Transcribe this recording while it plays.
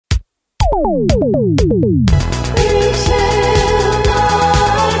Welcome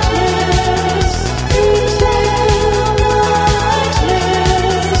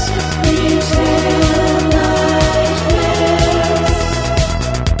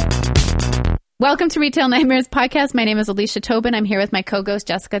to Retail Nightmares Podcast. My name is Alicia Tobin. I'm here with my co-ghost,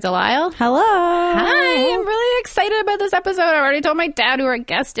 Jessica Delisle. Hello. Hi. I'm really excited about this episode. I already told my dad who our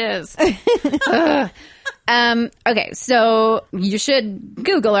guest is. Okay, so you should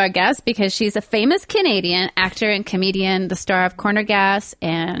Google our guest because she's a famous Canadian actor and comedian, the star of Corner Gas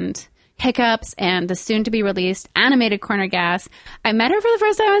and Hiccups and the soon-to-be-released animated Corner Gas. I met her for the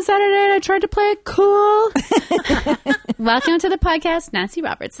first time on Saturday and I tried to play it cool. Welcome to the podcast, Nancy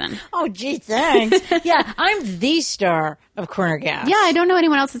Robertson. Oh, gee, thanks. Yeah, I'm the star of Corner Gas. Yeah, I don't know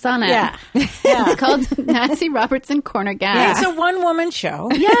anyone else that's on it. Yeah. It's called Nancy Robertson Corner Gas. Yeah. It's a one-woman show.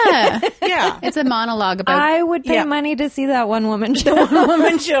 Yeah. Yeah. It's a monologue about... I would pay money to see that one-woman show. The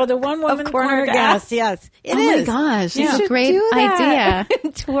one-woman show. The one-woman Corner Gas. Yes, it is. Oh, my gosh. Yeah. It's a great idea.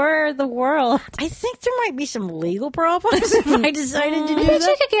 Tour the world. I think there might be some legal problems if I decided to do I bet you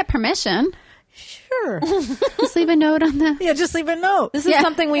that. could get permission. Sure. Just leave a note on the... Yeah, just leave a note. This is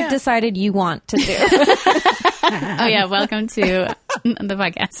something we've decided you want to do. Oh, yeah. Welcome to the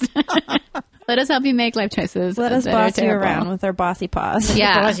podcast. Let us help you make life choices. Let us that are boss you terrible. around with our bossy paws.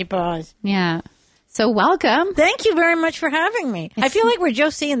 Yeah. Bossy paws. Yeah. So welcome. Thank you very much for having me. I feel like we're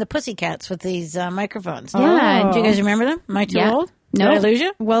Josie and the Pussycats with these microphones. Yeah. Do you guys remember them? Am I too Yeah. old? No. Did I lose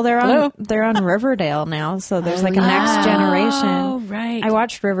you? Well, they're Hello? on Riverdale now, so there's like a next generation. Oh, right. I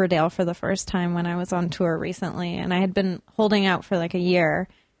watched Riverdale for the first time when I was on tour recently, and I had been holding out for like a year.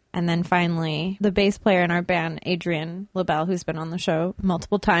 And then finally, the bass player in our band, Adrian LaBelle, who's been on the show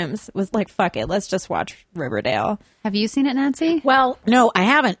multiple times, was like, fuck it, let's just watch Riverdale. Have you seen it, Nancy? Well, no, I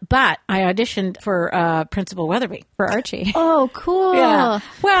haven't, but I auditioned for Principal Weatherby. For Archie. Oh, cool. Yeah.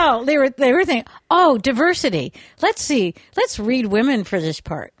 Well, they were thinking, oh, diversity. Let's read women for this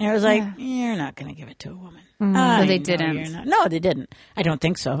part. And I was like, you're not going to give it to a woman. So they didn't. No, they didn't. I don't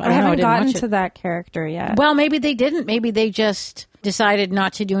think so. I don't know. haven't didn't gotten watch to it. that character yet. Well, maybe they didn't. Maybe they just decided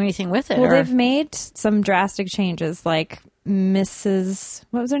not to do anything with it. Well, or- they've made some drastic changes, like Mrs.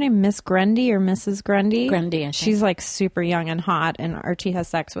 What was her name? Miss Grundy or Mrs. Grundy? Grundy, I think. She's like super young and hot, and Archie has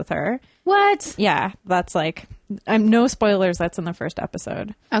sex with her. What? Yeah, that's like, no spoilers. That's in the first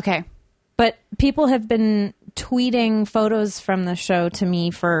episode. Okay. But people have been tweeting photos from the show to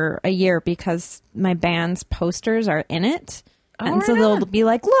me for a year because my band's posters are in it. And so they'll be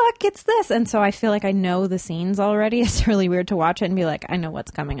like, look, it's this. And so I feel like I know the scenes already. It's really weird to watch it and be like, I know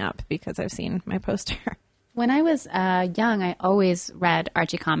what's coming up because I've seen my poster. When I was young, I always read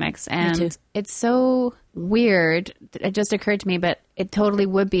Archie comics, too. and it's so weird. It just occurred to me, but it totally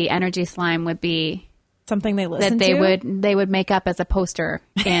would be Energy Slime would be Something they listen that to they would make up as a poster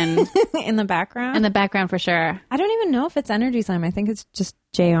in in the background. in the background for sure. I don't even know if it's Energy Slime. I think it's just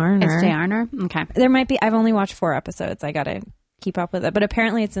Jay Arner. It's Jay Arner. Okay. There might be. I've only watched 4 episodes. I got to keep up with it. But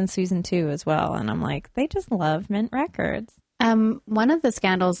apparently it's in season 2 as well. And I'm like, they just love Mint Records. One of the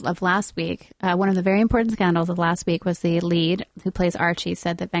scandals of last week, one of the very important scandals of last week was the lead who plays Archie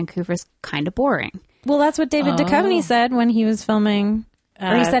said that Vancouver's kind of boring. Well, that's what David Duchovny said when he was filming.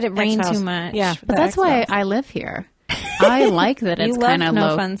 Or he said it rained X-Files. too much. Yeah. But that's why I live here. I like that it's You love kind of No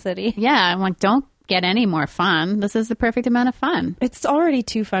low. Fun City. Yeah, I'm like, don't get any more fun. This is the perfect amount of fun. It's already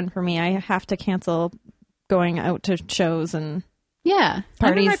too fun for me. I have to cancel going out to shows and Yeah.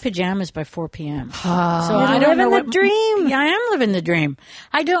 I'm in my parties. pajamas by 4 p.m. So You're I don't know living what the dream. Yeah, I am living the dream.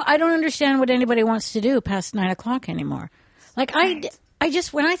 I don't understand what anybody wants to do past 9 o'clock anymore. Like I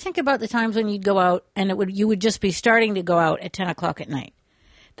just when I think about the times when you'd go out and you would just be starting to go out at 10 o'clock at night.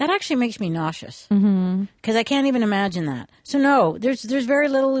 That actually makes me nauseous because I can't even imagine that. So no, there's very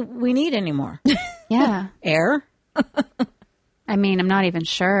little we need anymore. Yeah. Air. I mean, I'm not even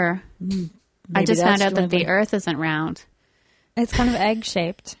sure. I Maybe just found that's out that the dwindling. Earth isn't round. It's kind of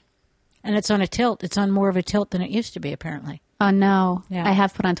egg-shaped. And it's on a tilt. It's on more of a tilt than it used to be, apparently. Oh, no. Yeah. I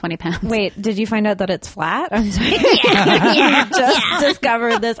have put on 20 pounds. Wait, did you find out that it's flat? I'm sorry. Just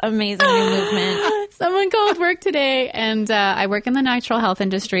discovered this amazing new movement. Someone called work today, and I work in the natural health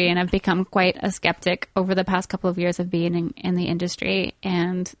industry, and I've become quite a skeptic over the past couple of years of being in the industry.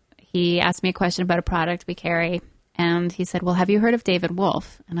 And he asked me a question about a product we carry, and he said, well, have you heard of David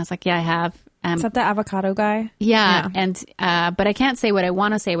Wolf? And I was like, yeah, I have. Is that the avocado guy? Yeah. And, but I can't say what I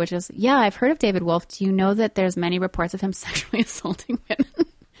want to say, which is, yeah, I've heard of David Wolf. Do you know that there's many reports of him sexually assaulting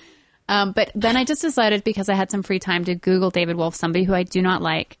women? But then I just decided, because I had some free time, to Google David Wolf, somebody who I do not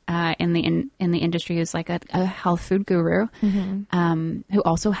like in the industry, who's like a health food guru, who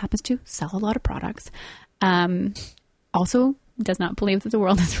also happens to sell a lot of products. Also does not believe that the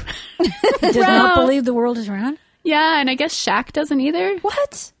world is round. Does not believe the world is round? Yeah, and I guess Shaq doesn't either.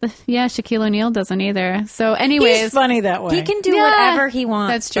 What? Yeah, Shaquille O'Neal doesn't either. So anyways. He's funny that way. He can do Yeah, whatever he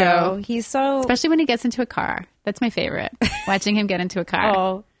wants. that's true. though. He's so Especially when he gets into a car. That's my favorite. Watching him get into a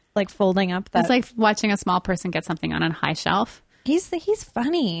car. like folding up. That It's like watching a small person get something on a high shelf. he's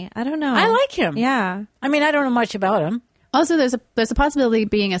funny. I don't know. I like him. Yeah. I mean, I don't know much about him. Also, there's a possibility of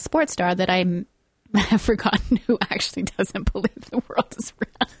being a sports star that I have forgotten who actually doesn't believe the world is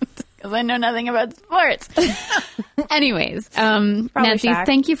round because I know nothing about sports. Anyways, Nancy, Shaq.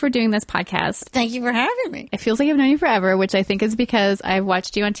 thank you for doing this podcast. Thank you for having me. It feels like I've known you forever, which I think is because I've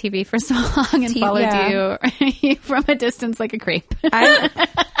watched you on TV for so long and followed you from a distance like a creep.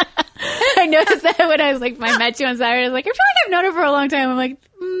 I noticed that when I met you on Saturday. I was like, I feel like I've known her for a long time. I'm like,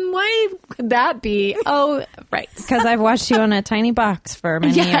 why could that be? Oh, right. Because I've watched you on a tiny box for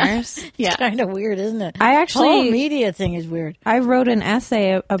many years. Yeah. It's kind of weird, isn't it? I actually- whole media thing is weird. I wrote an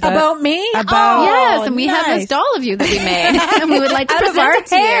essay About me? About Yes, and we have nice. this doll of you that we made, and we would like to out of present our it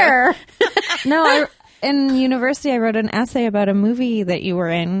to you. hair. No, in university, I wrote an essay about a movie that you were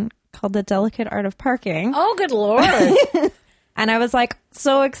in called The Delicate Art of Parking. Oh, good Lord. And I was like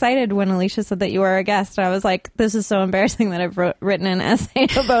so excited when Alicia said that you were a guest. I was like, this is so embarrassing that I've written an essay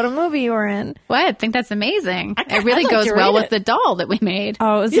about a movie you were in. Well, I think that's amazing. It really I'd like goes to well read with it. the doll that we made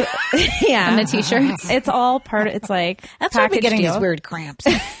Oh, it was, yeah. and the T-shirts. It's all part of, it's like That's why I'm package getting deal. these weird cramps.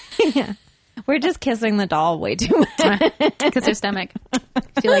 We're just kissing the doll way too much. Because her stomach.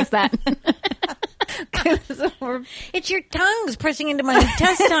 She likes that. It's your tongues pressing into my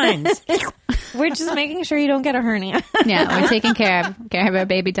intestines. We're just making sure you don't get a hernia. Yeah, we're taking care of our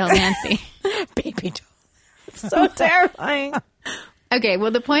baby doll Nancy. Baby doll. So terrifying. Okay,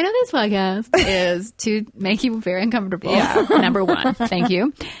 well, the point of this podcast is to make you very uncomfortable. Number one, thank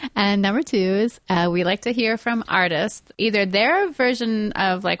you. And number two is we like to hear from artists, either their version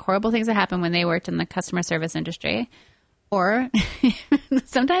of like horrible things that happened when they worked in the customer service industry, or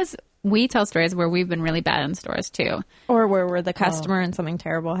sometimes we tell stories where we've been really bad in stores too. Or where we're the customer and something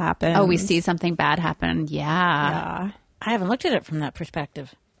terrible happens. Oh, we see something bad happen. Yeah. I haven't looked at it from that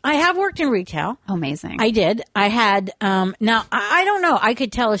perspective. I have worked in retail. Amazing. I did. I had, now, I don't know. I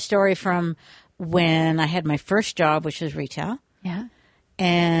could tell a story from when I had my first job, which was retail. yeah.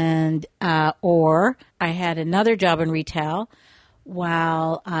 And, or I had another job in retail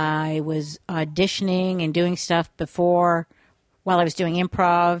while I was auditioning and doing stuff while I was doing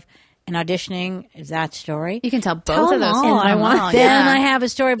improv and auditioning. Is that story? You can tell both Tell of them those. all. Tell I them want all, Then yeah. I have a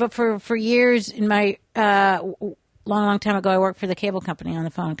story, but for years in my, long time ago, I worked for the cable company on the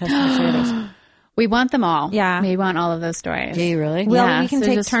phone, customer service. We want them all. Yeah. We want all of those stories. Do you really? Well, Yeah, we can so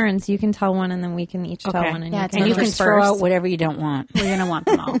take just- turns. You can tell one, and then we can each tell one. And Yeah, you it's can, And you go can throw first. out whatever you don't want. We're going to want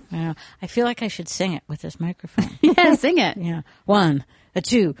them all. Yeah. I feel like I should sing it with this microphone. Yeah, sing it. Yeah. 1, a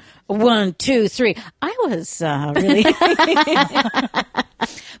 2, a 1, 2, 3. I was really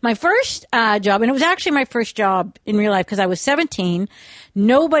my first job, and it was actually my first job in real life because I was 17.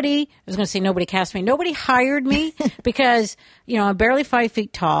 Nobody cast me. Nobody hired me because, I'm barely 5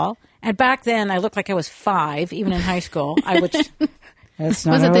 feet tall. And back then I looked like I was 5, even in high school. That's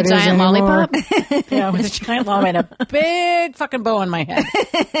not Was it how the is giant anymore. lollipop? Yeah, with a giant lollipop and a big fucking bow on my head.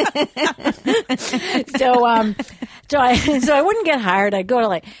 So I wouldn't get hired. I'd go to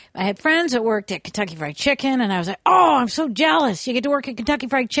I had friends that worked at Kentucky Fried Chicken, and I was like, oh, I'm so jealous. You get to work at Kentucky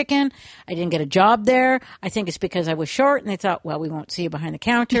Fried Chicken. I didn't get a job there. I think it's because I was short, and they thought, well, we won't see you behind the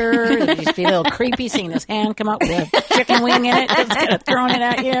counter. It'd just be a little creepy seeing this hand come up with a chicken wing in it, just kind of throwing it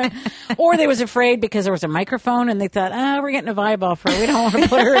at you. Or they was afraid because there was a microphone, and they thought, we're getting a vibe off her. We don't want to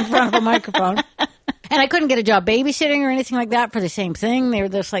put her in front of a microphone. And I couldn't get a job babysitting or anything like that for the same thing. They were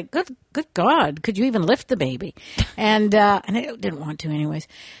just like, good God, could you even lift the baby? And I didn't want to anyways.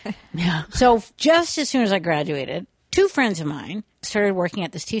 Yeah. So just as soon as I graduated, 2 friends of mine started working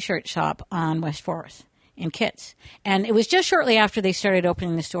at this T-shirt shop on West 4th in Kits. And it was just shortly after they started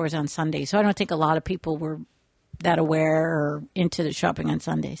opening the stores on Sundays. So I don't think a lot of people were that aware or into the shopping on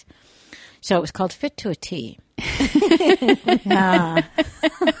Sundays. So it was called Fit to a T.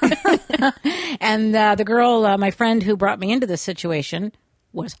 And the girl, my friend who brought me into this situation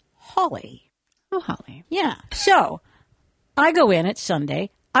was Holly. Oh, Holly. Yeah. So I go in, it's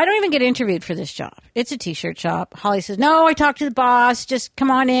Sunday. I don't even get interviewed for this job. It's a T-shirt shop. Holly says, no, I talked to the boss. Just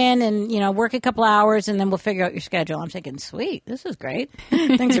come on in and, work a couple hours and then we'll figure out your schedule. I'm thinking, sweet, this is great.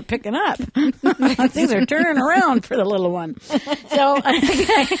 Things are picking up. Things are turning around for the little one. So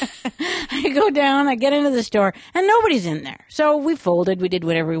I go down, I get into the store and nobody's in there. So we folded. We did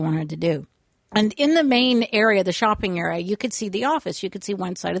whatever we wanted to do. And in the main area, the shopping area, you could see the office. You could see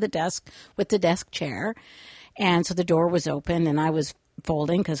one side of the desk with the desk chair. And so the door was open, and I was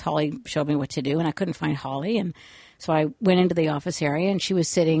folding because Holly showed me what to do, and I couldn't find Holly. And so I went into the office area, and she was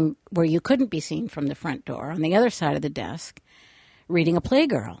sitting where you couldn't be seen from the front door on the other side of the desk, reading a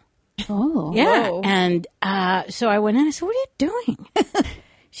Playgirl. Oh. Yeah. Whoa. And so I went in, I said, what are you doing?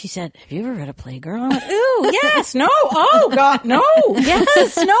 She said, have you ever read a Playgirl? I went, ooh, yes, no, oh, God, no,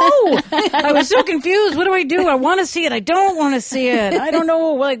 yes, no. I was so confused. What do I do? I want to see it. I don't want to see it. I don't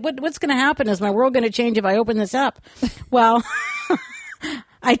know. Like, what's going to happen? Is my world going to change if I open this up? Well,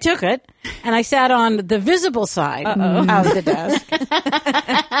 I took it, and I sat on the visible side of the desk.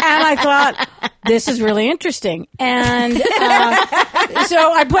 And I thought, this is really interesting. And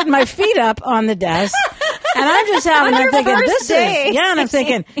so I put my feet up on the desk. And I'm just having, I'm thinking, this day. is, yeah, and I'm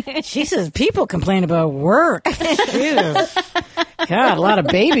thinking, she says people complain about work. Jesus. God, a lot of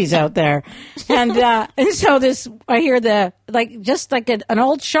babies out there. And so I hear just like an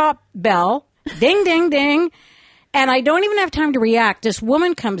old shop bell, ding, ding, ding. And I don't even have time to react. This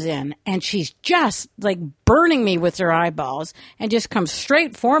woman comes in, and she's just like burning me with her eyeballs and just comes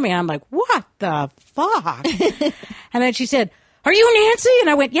straight for me. I'm like, what the fuck? And then she said, are you Nancy? And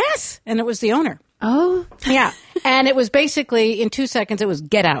I went, yes. And it was the owner. Oh. Yeah. And it was basically, in 2 seconds, it was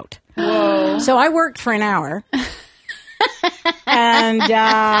get out. Whoa. So I worked for an hour. And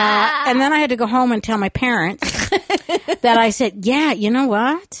then I had to go home and tell my parents that I said, yeah, you know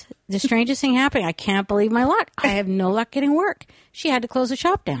what? The strangest thing happened. I can't believe my luck. I have no luck getting work. She had to close the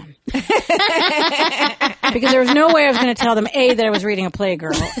shop down. Because there was no way I was going to tell them, A, that I was reading a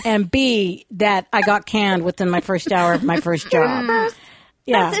Playgirl, and B, that I got canned within my first hour of my first job.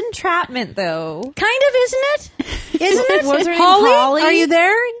 Yeah. That's entrapment, though. Kind of, isn't it? Isn't it? Was her name Holly? Holly? Are you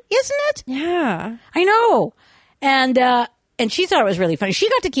there? Isn't it? Yeah. I know. And she thought it was really funny. She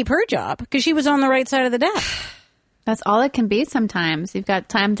got to keep her job because she was on the right side of the desk. That's all it can be sometimes. You've got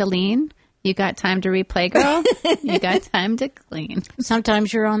time to lean. You got time to read Playgirl. You got time to clean.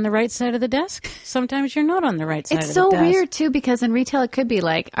 Sometimes you're on the right side of the desk. Sometimes you're not on the right side It's of so the desk. weird, too, because in retail it could be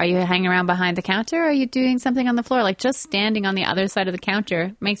like, are you hanging around behind the counter or are you doing something on the floor? Like just standing on the other side of the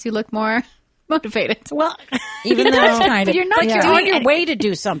counter makes you look more motivated. Well, Even it does though- kind of. But you're not you're doing on your any- way to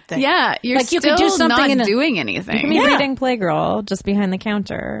do something. Yeah, you're Like, you still could do something not in a- doing I anything. mean, Yeah. reading Playgirl just behind the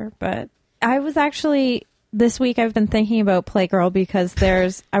counter. But I was actually, this week I've been thinking about Playgirl because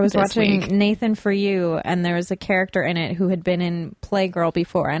I was This watching week. Nathan For You, and there was a character in it who had been in Playgirl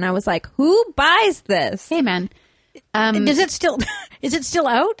before. And I was like, who buys this? Hey, man. Is it still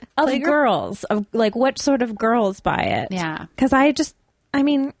out? Of Playgirl? girls. Of like, what sort of girls buy it? Yeah. Because I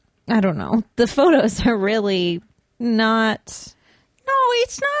mean, I don't know. The photos are really not. No,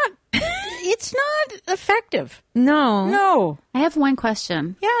 it's not. It's not effective. No. No. I have one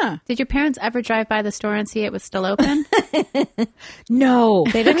question. Yeah. Did your parents ever drive by the store and see it was still open? No.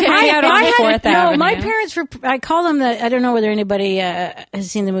 They didn't hang out on Fourth No, Avenue. my parents were, I call them I don't know whether anybody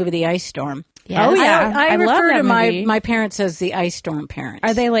has seen the movie The Ice Storm. Yes. Oh, yeah. I I love refer that to movie. my parents as the Ice Storm parents.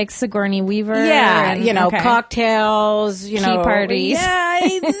 Are they like Sigourney Weaver? Yeah, and- you know, okay. cocktails, you know. parties. Yeah,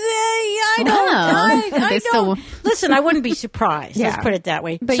 I don't. Wow. I They still- don't. Listen, I wouldn't be surprised. Yeah. Let's put it that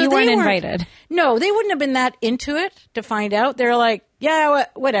way. But So you they weren't invited. No, they wouldn't have been that into it to find out. They're like, yeah,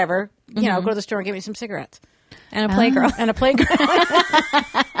 whatever. You know, go to the store and get me some cigarettes. And a Playgirl. And a Playgirl.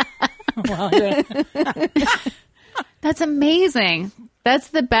 That's amazing. That's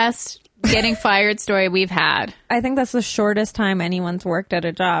the best getting fired story we've had. I think that's the shortest time anyone's worked at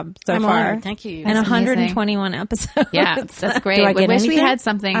a job so I'm far. honored. Thank you. And That's 121 episodes. Yeah, that's great. Do I We get wish we anything? had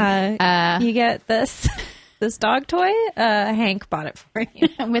something You get this dog toy. Hank bought it for you.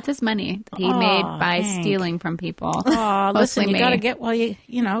 with his money that he made by stealing from people. Oh, listen, Mostly you got to me. get get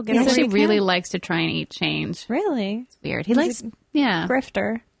He everything says he you really can. likes to try and eat change. Really? Weird. He likes, yeah.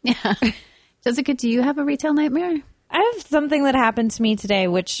 Grifter. Yeah. Jessica, do you have a retail nightmare? I have something that happened to me today,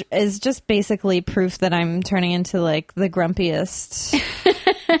 which is just basically proof that I'm turning into like the grumpiest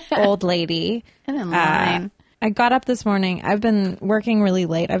old lady. And then line. I got up this morning. I've been working really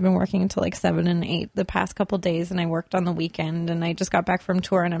late. I've been working until like 7 and 8 the past couple days, and I worked on the weekend. And I just got back from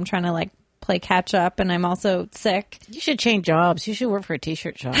tour, and I'm trying to like play catch up. And I'm also sick. You should change jobs. You should work for a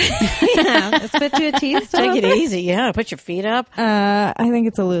t-shirt shop. Yeah, let's put you a tea. Take it easy. Yeah, put your feet up. I think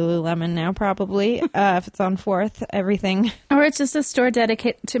it's a Lululemon now, probably. If it's on 4th, everything. Or it's just a store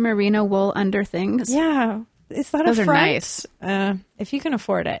dedicated to merino wool under things. Yeah, is that Those a are front? nice. If you can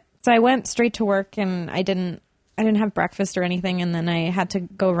afford it. So I went straight to work, and I didn't have breakfast or anything, and then I had to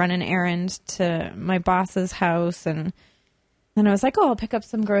go run an errand to my boss's house, and then I was like, oh, I'll pick up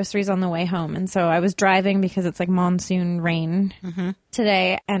some groceries on the way home. And so I was driving because it's like monsoon rain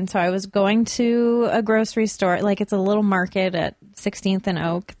today, and so I was going to a grocery store, like it's a little market at 16th and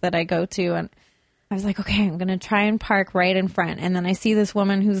Oak that I go to, and I was like, okay, I'm going to try and park right in front. And then I see this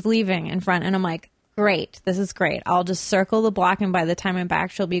woman who's leaving in front, and I'm like, great, this is great. I'll just circle the block, and by the time I'm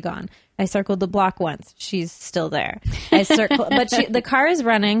back, she'll be gone. I circled the block once. She's still there. I circle, but the car is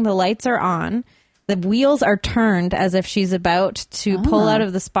running. The lights are on. The wheels are turned as if she's about to pull out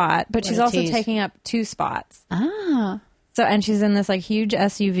of the spot, but she's also taking up 2 spots. So, and she's in this like huge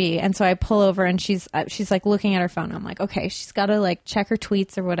SUV. And so I pull over, and she's like looking at her phone. I'm like, okay, she's got to like check her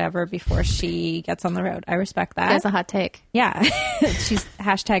tweets or whatever before she gets on the road. I respect that. That's a hot take. Yeah. She's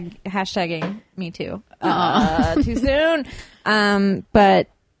hashtagging me too. Too soon. But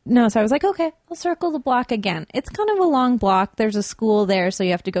no, so I was like, okay, I'll circle the block again. It's kind of a long block. There's a school there, so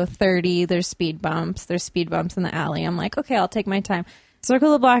you have to go 30. There's speed bumps. There's speed bumps in the alley. I'm like, okay, I'll take my time.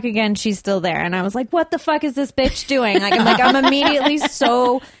 Circle the block again. She's still there. And I was like, what the fuck is this bitch doing? Like, I'm immediately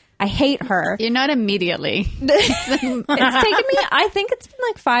so, I hate her. You're not immediately. It's taken me, I think it's been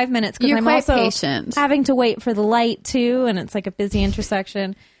like 5 minutes, because I'm quite also patient. having to wait for the light too. And it's like a busy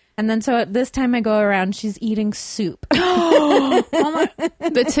intersection. And then so at this time I go around, she's eating soup. The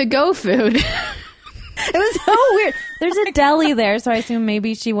to-go food. It was so weird. There's a deli there, so I assume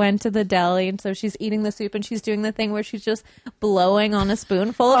maybe she went to the deli, and so she's eating the soup, and she's doing the thing where she's just blowing on a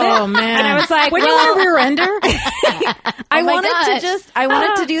spoonful of it. Oh man! And I was like, "When you want to rear ender?" I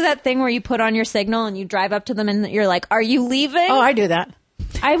wanted to do that thing where you put on your signal and you drive up to them, and you're like, "Are you leaving?" Oh, I do that.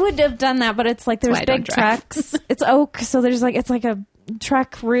 I would have done that, but it's like there's That's why I big don't drive. trucks. It's Oak, so there's like it's like a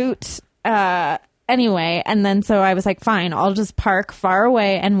truck route. Anyway, and then so I was like, fine, I'll just park far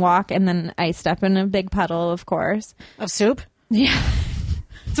away and walk, and then I step in a big puddle, of course. Of soup? Yeah.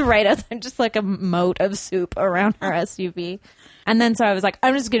 It's right outside, just like a moat of soup around her SUV. And then so I was like,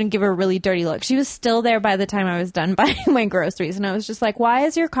 I'm just going to give her a really dirty look. She was still there by the time I was done buying my groceries, and I was just like, why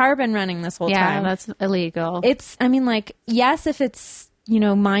has your car been running this whole time? Yeah, that's illegal. It's, I mean, like, yes, if it's, you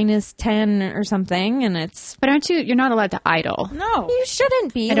know, minus 10 or something, and it's... But you're not allowed to idle. No. You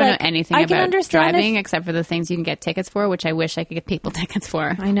shouldn't be. I don't Like, know anything I can about understand driving if- except for the things you can get tickets for, which I wish I could get people tickets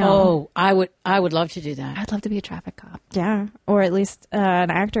for. I know. Oh, I would love to do that. I'd love to be a traffic cop. Yeah. Or at least an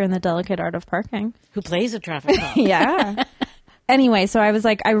actor in The Delicate Art of Parking. Who plays a traffic cop? Yeah. Anyway, so I was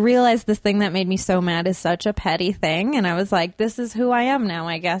like, I realized this thing that made me so mad is such a petty thing. And I was like, this is who I am now,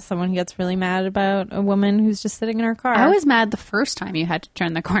 I guess. Someone who gets really mad about a woman who's just sitting in her car. I was mad the first time you had to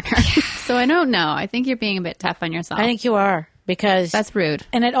turn the corner. So I don't know. I think you're being a bit tough on yourself. I think you are, because That's rude.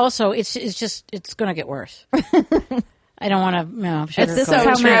 And it also it's going to get worse. I don't want to. No, This is sugarcoat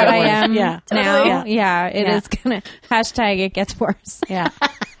how it. mad I Worse. am Yeah, now. totally. Yeah, it Yeah. is going to hashtag it gets worse. Yeah.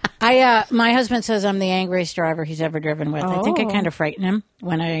 My husband says I'm the angriest driver he's ever driven with. I think I kind of frighten him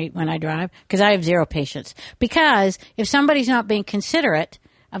when I drive, because I have zero patience. Because if somebody's not being considerate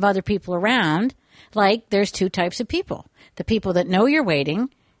of other people around, like, there's 2 types of people: the people that know you're waiting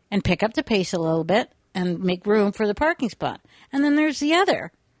and pick up the pace a little bit and make room for the parking spot, and then there's the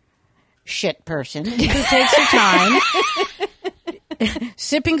other shit person who takes her time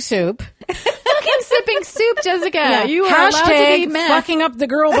sipping soup. Fucking sipping soup, Jessica. You are allowed to be Hashtag mad. fucking up the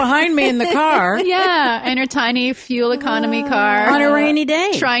girl behind me in the car Yeah, and her tiny fuel economy car. on a rainy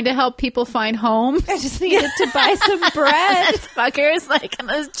day. Trying to help people find homes. I just needed to buy some bread. Fuckers like in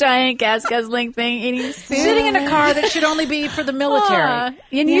this giant gas guzzling thing eating soup. Sitting in a car that should only be for the military.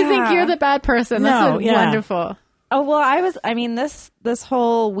 And you think Yeah. you're the bad person. No, That's yeah. wonderful. Oh, well, I mean, this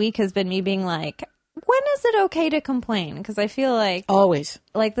whole week has been me being like, when is it okay to complain? Because I feel Always.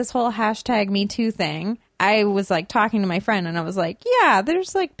 like this whole hashtag Me Too thing, I was like talking to my friend, and I was like, yeah,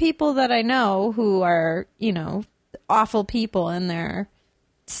 there's like people that I know who are, you know, awful people, and they're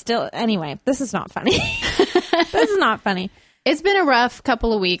still, anyway, this is not funny. This is not funny. It's been a rough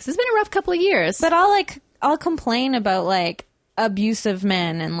couple of weeks. It's been a rough couple of years. But I'll complain about like abusive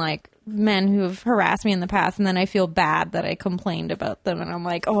men and like men who have harassed me in the past, and then I feel bad that I complained about them, and I'm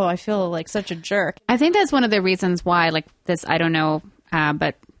like, oh, I feel like such a jerk. I think that's one of the reasons why, like this, I don't know,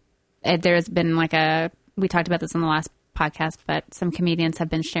 but there's been like we talked about this in the last podcast, but some comedians have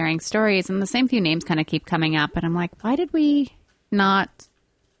been sharing stories, and the same few names kind of keep coming up, and I'm like, why did we not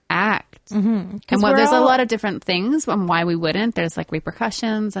act? Mm-hmm. And there's a lot of different things on why we wouldn't. There's like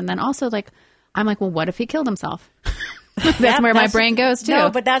repercussions, and then also like, I'm like, well, what if he killed himself? That's where my brain goes too. No,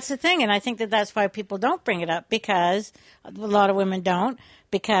 but that's the thing, and I think that's why people don't bring it up, because a lot of women don't,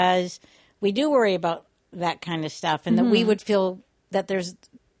 because we do worry about that kind of stuff, and that we would feel that there's,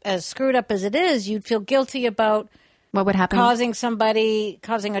 as screwed up as it is, you'd feel guilty about what would happen? causing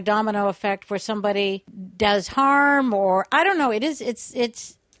a domino effect where somebody does harm, or I don't know.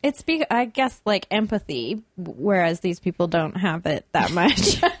 I guess like empathy, whereas these people don't have it that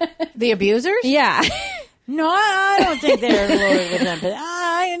much. The abusers? Yeah. No, I don't think they're loaded with empathy.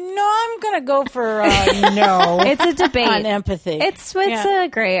 No, I'm going to go for no. It's a debate on empathy. It's a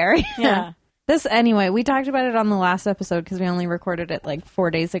gray area. Yeah. Anyway, we talked about it on the last episode because we only recorded it like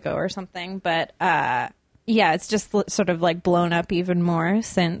 4 days ago or something. But it's just sort of like blown up even more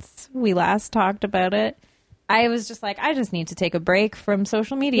since we last talked about it. I was just like, I just need to take a break from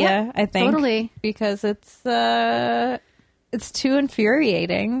social media. I think totally, because it's too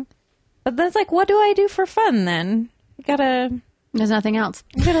infuriating. But that's like, what do I do for fun then? There's nothing else.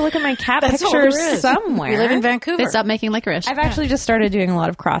 I gotta look at my cat That's all pictures there is. somewhere. You live in Vancouver. They stopped making licorice. I've actually just started doing a lot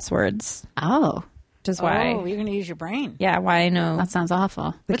of crosswords, Oh, which is why. Oh, you're going to use your brain. Yeah, why I know that sounds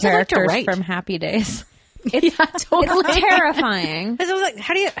awful. the What's it like to characters write? from Happy Days. Yeah, totally. It's terrifying. I was like,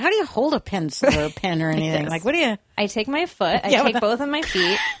 how do you hold a pencil or a pen or anything? Like, what do you? I take my foot, I Yeah, take both of my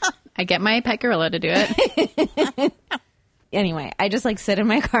feet. I get my pet gorilla to do it. Anyway, I just like sit in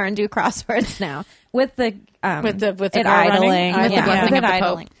my car and do crosswords now with the With it car idling, running? yeah, blessing with of it the Pope.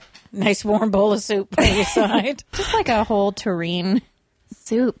 idling, Nice warm bowl of soup by your side. just like a whole terrine.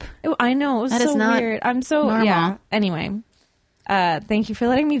 Soup. Oh, I know, it was That is so not weird. I'm so normal. yeah. Anyway, thank you for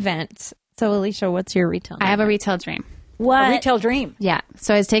letting me vent. So, Alicia, what's your retail? I have a retail dream. what? A retail dream. Yeah.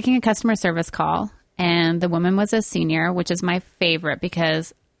 So I was taking a customer service call, and the woman was a senior, which is my favorite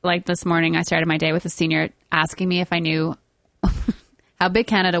because, like, this morning I started my day with a senior asking me if I knew how big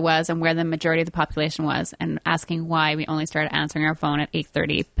Canada was and where the majority of the population was, and asking why we only started answering our phone at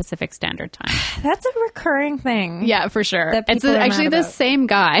 8:30 Pacific Standard Time. That's a recurring thing. Yeah, for sure. That It's people are actually mad the about. same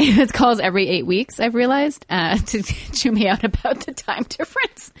guy that calls every 8 weeks, I've realized, to chew me out about the time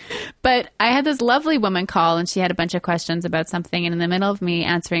difference. But I had this lovely woman call, and she had a bunch of questions about something, and in the middle of me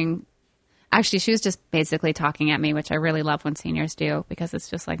answering, actually, she was just basically talking at me, which I really love when seniors do, because it's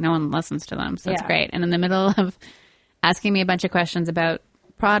just like no one listens to them, so it's Yeah. great. And in the middle of asking me a bunch of questions about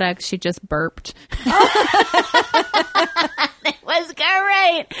products, she just burped. It was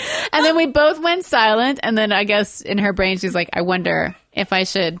great. And then we both went silent. And then I guess in her brain, she's like, I wonder if I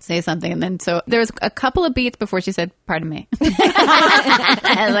should say something. And then so there was a couple of beats before she said, pardon me.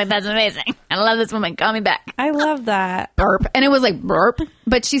 I was like, that's amazing. I love this woman. Call me back. I love that. Burp. And it was like burp.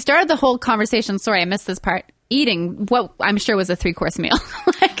 But she started the whole conversation. Sorry, I missed this part. Eating what I'm sure was a 3-course meal.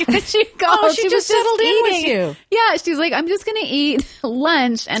 Like when she called, Oh, she was just settled in with eating. you. Yeah, she's like, I'm just going to eat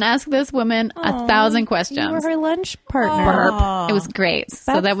lunch and ask this woman 1,000 questions. You were her lunch partner. Burp. It was great.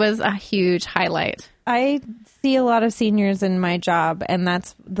 So that was a huge highlight. I see a lot of seniors in my job, and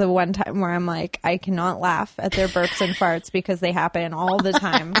that's the one time where I'm like, I cannot laugh at their burps and farts because they happen all the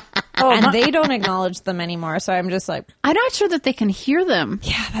time. And they don't acknowledge them anymore. So I'm just like, I'm not sure that they can hear them.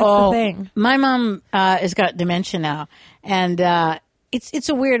 yeah, that's the thing. My mom has got dementia now, and it's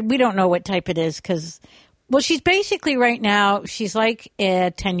a weird. We don't know what type it is because, well, she's basically right now she's like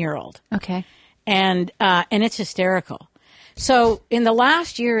a 10-year-old, Okay. and it's hysterical. So in the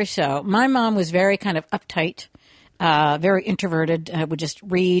last year or so, my mom was very kind of uptight, very introverted. Would just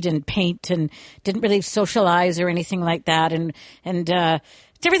read and paint, and didn't really socialize or anything like that, and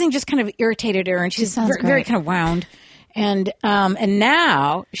everything just kind of irritated her, and she's sounds very great. kind of wound. And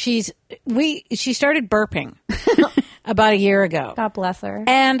now she started burping about a year ago, God bless her.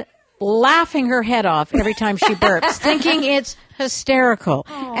 and laughing her head off every time she burps, thinking it's hysterical.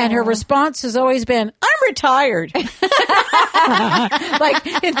 And her response has always been, "I'm retired." Like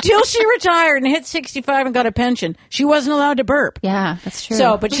until she retired and hit 65 and got a pension, she wasn't allowed to burp. Yeah, that's true.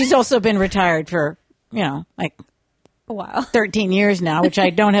 So, but she's also been retired for like Wow. 13 years now, which I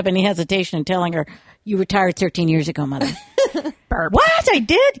don't have any hesitation in telling her, you retired 13 years ago, mother. burp. What? I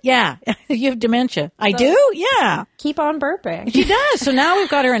did? Yeah. You have dementia. I do? Yeah. Keep on burping. She does. So now we've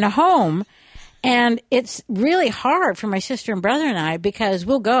got her in a home, and it's really hard for my sister and brother and I because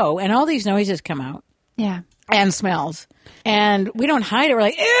we'll go and all these noises come out Yeah. and smells, and we don't hide it. We're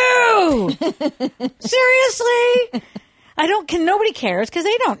like, ew, seriously? Nobody cares because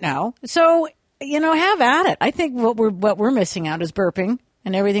they don't know. So, have at it. I think what we're missing out is burping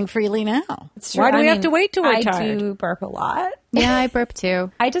and everything freely now. Why do we have to wait till we're I tired? do burp a lot. Yeah, I burp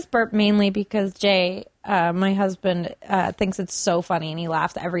too. I just burp mainly because Jay, my husband, thinks it's so funny, and he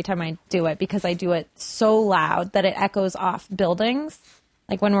laughs every time I do it because I do it so loud that it echoes off buildings.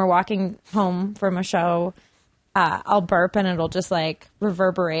 Like when we're walking home from a show, I'll burp and it'll just like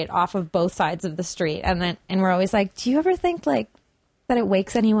reverberate off of both sides of the street, and we're always like, "Do you ever think like that it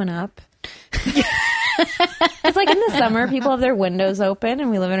wakes anyone up?" It's like in the summer, people have their windows open, and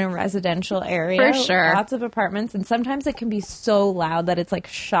we live in a residential area. For sure. Lots of apartments, and sometimes it can be so loud that it's like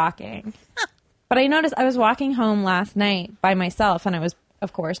shocking. But I noticed I was walking home last night by myself, and I was,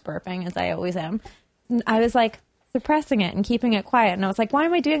 of course, burping, as I always am. And I was like suppressing it and keeping it quiet. And I was like, why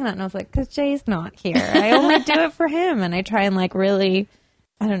am I doing that? And I was like, because Jay's not here. I only do it for him. And I try and like really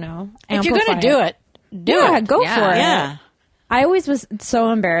I don't know. If you're going to do it, do it. Go Yeah. for it. Yeah. I always was so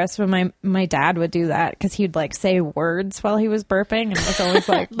embarrassed when my dad would do that because he'd like say words while he was burping, and it was always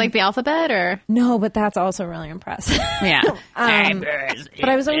like, Like the alphabet, or no, but that's also really impressive. yeah. But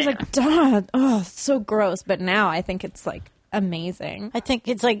I was always like, duh, oh, it's so gross. But now I think it's like amazing. I think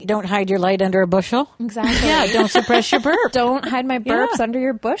it's like, don't hide your light under a bushel. Exactly. Yeah, don't suppress your burp. Don't hide my burps Yeah. under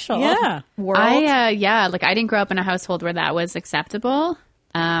your bushel. Yeah. World. I like I didn't grow up in a household where that was acceptable.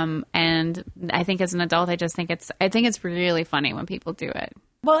 And I think as an adult, I think it's really funny when people do it.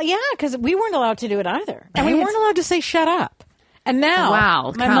 Well, yeah, because we weren't allowed to do it either. And we Right. weren't allowed to say shut up. And now,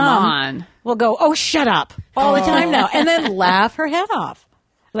 Wow, my come mom on. will go, oh, shut up, all the time now. And then laugh her head off.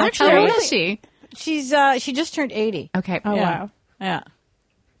 How old is she? She just turned 80. Okay. Oh, Yeah. wow. Yeah.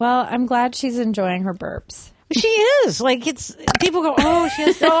 Well, I'm glad she's enjoying her burps. She is. Like, it's, people go, oh, she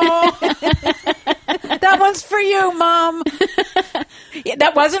has, oh, that one's for you, Mom. Yeah,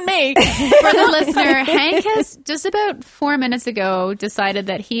 that wasn't me. For the listener, Hank has just about 4 minutes ago decided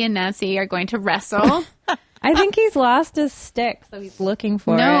that he and Nancy are going to wrestle. I think he's lost his stick, so he's looking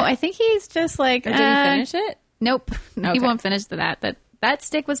for it. No, I think he's just like. Or did he finish it? Nope. No, he Okay. won't finish that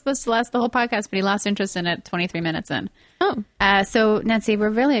stick was supposed to last the whole podcast, but he lost interest in it 23 minutes in. Oh. So Nancy, we're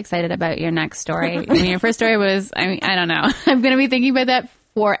really excited about your next story. I mean, your first story was, I don't know. I'm going to be thinking about that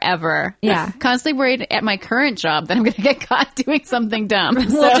forever. Yeah. Constantly worried at my current job that I'm going to get caught doing something dumb. Well,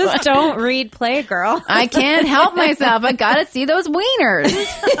 So just don't read Playgirl. I can't help myself. I got to see those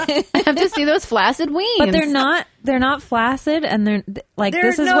wieners. I have to see those flaccid weens. But they're not flaccid, and they're like They're-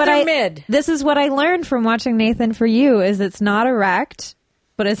 this is no, what they're I mid. This is what I learned from watching Nathan For You is it's not erect,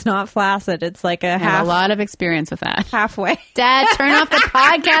 but it's not flaccid. It's like a I have half a lot of experience with that. halfway. Dad, turn off the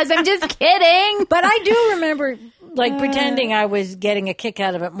podcast. I'm just kidding. But I do remember, like, pretending I was getting a kick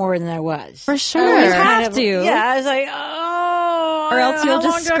out of it more than I was. For sure. You Kind have of- to. Yeah, I was like, oh. Or else you'll how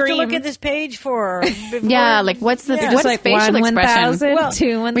just long do I have to look scream. at this page for? before- Yeah, like what's the Yeah. what's Just like facial 1, expression? 1,000, Well, 2,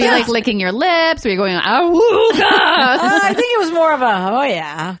 Were 1,000. you like licking your lips? Were you going, awooga? I think it was more of a, oh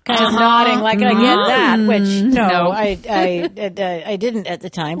yeah, kind of nodding like I get that, which No. I didn't at the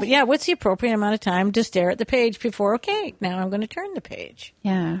time. But yeah, what's the appropriate amount of time to stare at the page before? Okay, now I'm going to turn the page.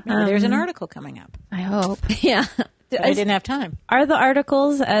 Yeah, Maybe there's an article coming up. I hope. yeah. But I didn't have time. Are the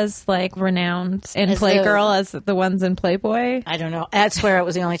articles as like renowned in As Playgirl as the ones in Playboy? I don't know. I swear it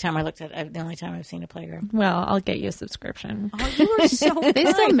was the only time I looked at. The only time I've seen a Playgirl. Well, I'll get you a subscription. Oh, you are so. They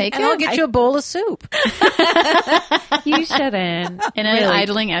still make and it? I'll get you a bowl of soup. You shouldn't. In an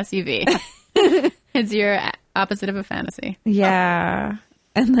idling SUV. It's your opposite of a fantasy. Yeah.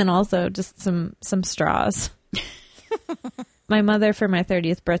 And then also just some straws. My mother for my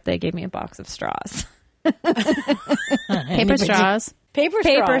 30th birthday gave me a box of straws. Paper straws. Paper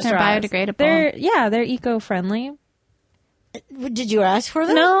Paper straws. They're straws. biodegradable. They're eco-friendly. Did you ask for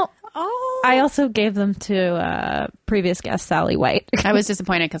them? No. Oh. I also gave them to previous guest Sally White. I was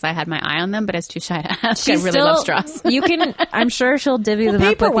disappointed because I had my eye on them, but I was too shy to ask. I really love straws. You can. I'm sure she'll divvy them up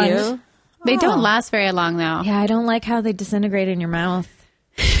paper with ones. you. They don't last very long, though. Yeah, I don't like how they disintegrate in your mouth.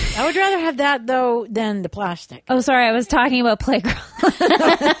 I would rather have that though than the plastic. Oh, sorry, I was talking about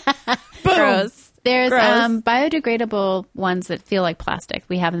Playgirl. Gross. There's Gross. biodegradable ones that feel like plastic.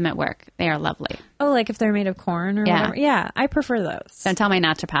 We have them at work. They are lovely. Oh, like if they're made of corn or Yeah. whatever. Yeah, I prefer those. Don't tell my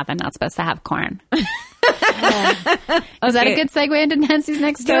naturopath I'm not supposed to have corn. Is that a good segue into Nancy's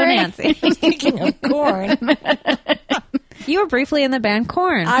next Go, story? Nancy. Speaking of corn, You were briefly in the band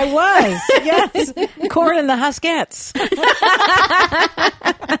Corn. I was. Yes, corn and the Huskettes.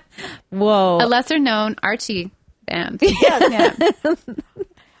 Whoa. A lesser known Archie band. Yeah.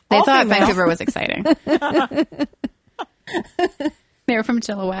 They All thought female. Vancouver was exciting. They were from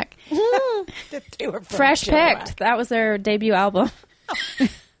Chilliwack. They were from Fresh Chilliwack. Picked. That was their debut album.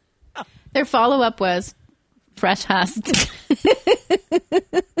 Their follow-up was Fresh Husked.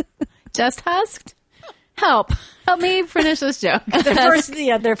 Just Husked? Help me finish this joke.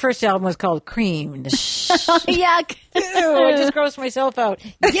 Their first album was called Creamed. Yuck. Ew, I just grossed myself out.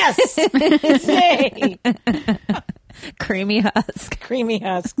 Yes, yay, Creamy Husk. creamy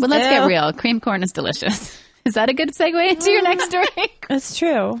husks. But let's Ew. get real. Cream corn is delicious. Is that a good segue into your next story? That's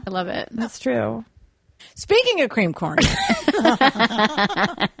true. I love it. That's true. Speaking of cream corn.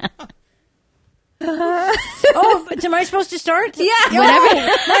 Oh, but am I supposed to start? Yeah.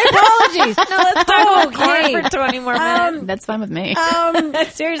 My apologies. No, let's Talk about corn for 20 more minutes. That's fine with me.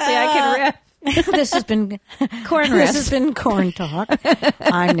 Seriously, I can rip. This has been Corn This riff. has been Corn Talk.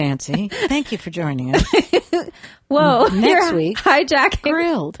 I'm Nancy. Thank you for joining us. Whoa. Next you're week, hijacking.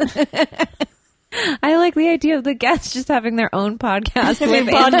 Grilled. I like the idea of the guests just having their own podcast. With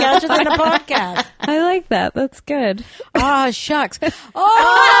podcast within a podcast. I like that. That's good. Oh, shucks.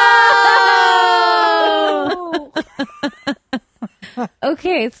 Oh!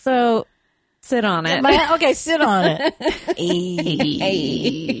 Okay, so sit on it. Okay, sit on it.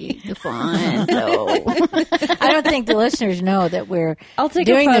 Fun. I don't think the listeners know that we're I'll take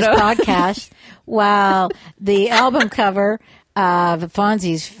a doing this photo. podcast while the album cover of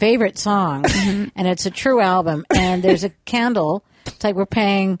Fonzie's favorite song, and it's a true album, and there's a candle. It's like we're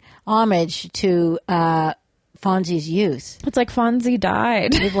paying homage to Fonzie's youth. It's like Fonzie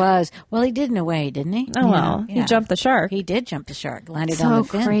died. It was. Well, he did in a way, didn't he? Oh, well. Yeah. He jumped the shark. He did jump the shark. Landed So on the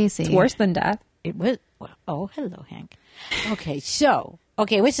fin. crazy. It's worse than death. It was. Well, oh, hello, Hank. Okay, so.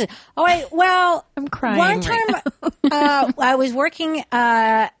 Okay, what's it? Oh, wait, well. I'm crying One right time, I was working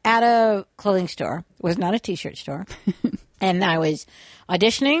at a clothing store. It was not a T-shirt store. And I was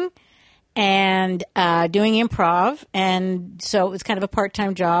auditioning and doing improv. And so it was kind of a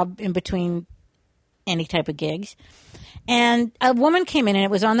part-time job in between any type of gigs. And a woman came in, and it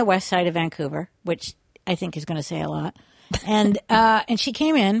was on the west side of Vancouver, which I think is going to say a lot. And she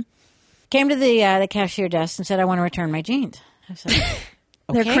came to the cashier desk and said, "I want to return my jeans." I said,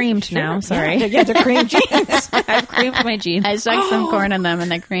 They're "Okay, creamed sure." now. Sorry. Yeah, they're cream jeans. I've creamed my jeans. I stuck some corn in them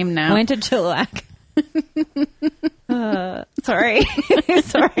and they're cream now. Went to Chilliwack. Sorry.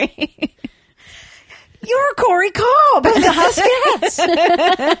 Sorry. You're Corey Cobb of the Huskettes.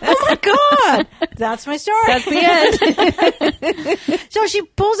 Oh my God. That's my story. That's the end. So she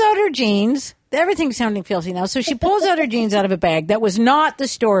pulls out her jeans. Everything's sounding filthy now. So she pulls out her jeans out of a bag that was not the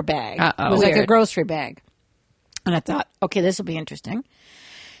store bag. Uh-oh. It was like a Weird. grocery bag. And I thought, okay, this will be interesting.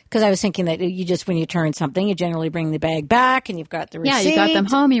 Because I was thinking that you just, when you turn something, you generally bring the bag back and you've got the receipt. Yeah, you got them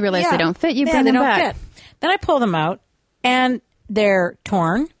home, you realize they don't fit, you bring they them don't back. fit. Then I pull them out and they're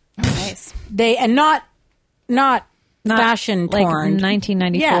torn. Nice. Not fashion like torn.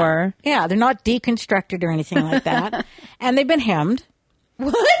 1994. Yeah, they're not deconstructed or anything like that. And they've been hemmed.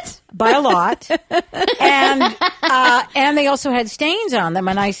 What? By a lot. And they also had stains on them.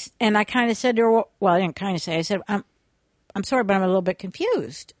 And I kind of said to her, well, I didn't kind of say, I said, I'm sorry, but I'm a little bit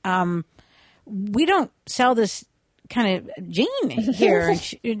confused. We don't sell this kind of jean here.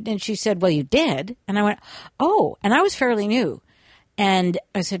 And she said, well, you did. And I went, oh, and I was fairly new. And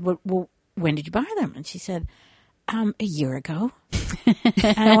I said, well, when did you buy them? And she said, a year ago.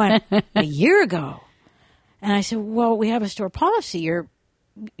 And I went, a year ago? And I said, well, we have a store policy.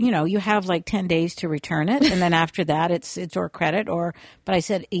 You have like 10 days to return it. And then after that, it's or credit but I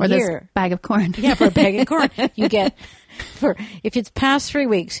said Or year. this bag of corn. Yeah, for a bag of corn. You get, if it's past 3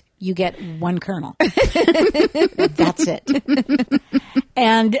 weeks, you get one kernel. That's it.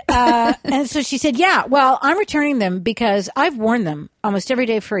 And so she said, yeah, well, I'm returning them because I've worn them almost every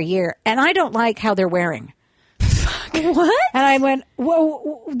day for a year and I don't like how they're wearing. What? And I went,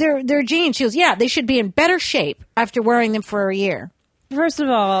 well, they're jeans. She goes, yeah, they should be in better shape after wearing them for a year. First of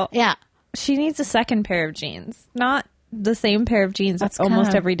all, Yeah. she needs a second pair of jeans, not the same pair of jeans That's almost kind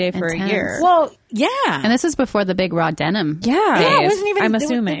of every day for intense. a year. Well, yeah. And this is before the big raw denim. Yeah, Yeah, it wasn't even. I'm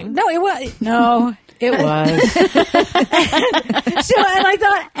assuming. No, it was. No, it was.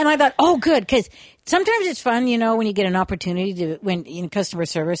 And I thought, oh, good, because sometimes it's fun, when you get an opportunity when in customer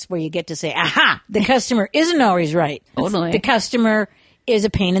service where you get to say, aha, the customer isn't always right. Totally. The customer is a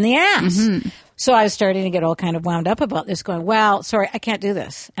pain in the ass. So I was starting to get all kind of wound up about this, going, well, sorry, I can't do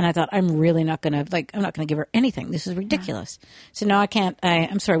this. And I thought, I'm really not going to, I'm not going to give her anything. This is ridiculous. So no, I can't,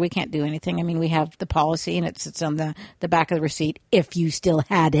 I'm sorry, we can't do anything. I mean, we have the policy and it sits on the back of the receipt if you still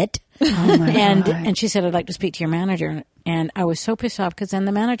had it. Oh my God. And she said, I'd like to speak to your manager. And I was so pissed off because then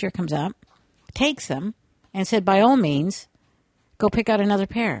the manager comes up, takes them, and said, by all means, go pick out another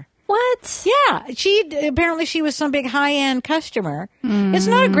pair. What? Yeah, apparently she was some big high-end customer. It's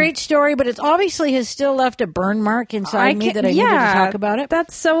not a great story, but it obviously has still left a burn mark inside me that I needed to talk about it.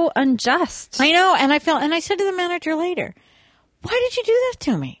 That's so unjust. I know, and I said to the manager later, why did you do that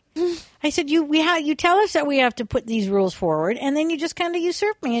to me? I said, you tell us that we have to put these rules forward, and then you just kind of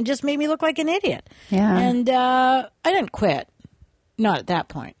usurped me and just made me look like an idiot. Yeah. And I didn't quit. Not at that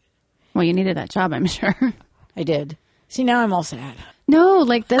point. Well, you needed that job, I'm sure. I did. See, now I'm all sad. No,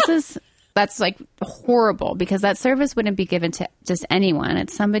 like that's like horrible because that service wouldn't be given to just anyone.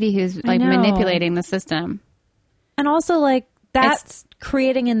 It's somebody who's like know. manipulating the system. And also, like, that's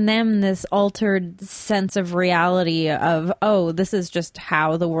creating in them this altered sense of reality of, oh, this is just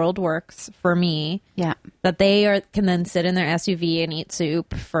how the world works for me. Yeah. That they can then sit in their SUV and eat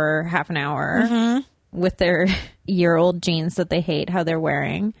soup for half an hour with their year-old jeans that they hate how they're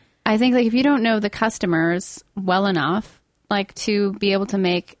wearing. I think like if you don't know the customers well enough, like to be able to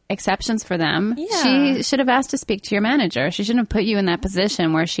make exceptions for them, Yeah. she should have asked to speak to your manager. She shouldn't have put you in that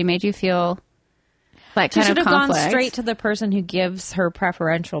position where she made you feel like She kind should of have conflict. gone straight to the person who gives her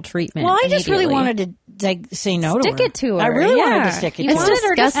preferential treatment. Well, I just really immediately. wanted to like say no Stick to her. it to her. I really wanted Yeah. to stick it You to It's her. wanted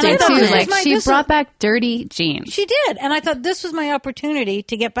her to disgusting And I thought too. this was Like my- she this brought back dirty jeans. She did, and I thought this was my opportunity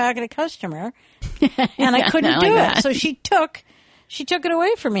to get back at a customer, and I couldn't I like do that. it. So she took it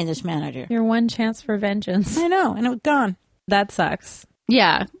away from me. This manager, Your one chance for vengeance. I know, and it was gone That sucks.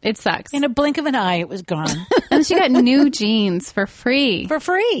 Yeah, it sucks. in a blink of an eye. It was gone And she got new jeans for free. for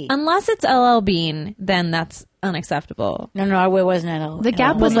free. Unless it's LL Bean, then that's unacceptable. No, I wasn't at all. The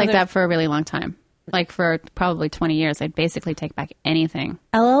Gap was like that for a really long time. Like for probably 20 years, I'd basically take back anything.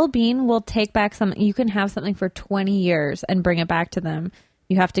 LL Bean will take back something. You can have something for 20 years and bring it back to them.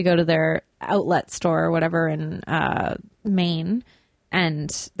 You have to go to their outlet store or whatever in Maine.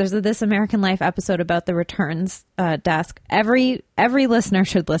 And there's a This American Life episode about the returns desk. Every listener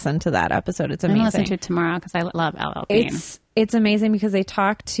should listen to that episode. It's I'm amazing. going to listen to it tomorrow because I love LL Bean. It's amazing because they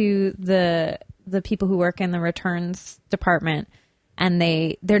talk to the people who work in the returns department, and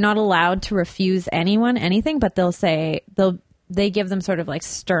they're not allowed to refuse anyone anything, but they give them sort of like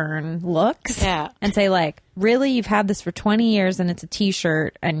stern looks, Yeah. and say like, really, you've had this for 20 years and it's a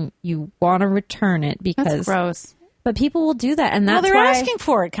T-shirt and you want to return it That's because gross. But people will do that, and that's they're why, asking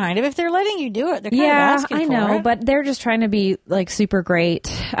for it, kind of. If they're letting you do it, they're kind of yeah, asking I for know, it. but they're just trying to be like super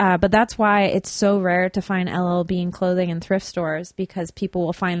great. But that's why it's so rare to find LL Bean clothing in thrift stores, because people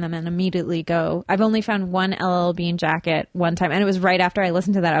will find them and immediately go. I've only found one LL Bean jacket one time, and it was right after I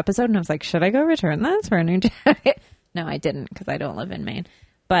listened to that episode, and I was like, should I go return this for a new jacket? No, I didn't, because I don't live in Maine.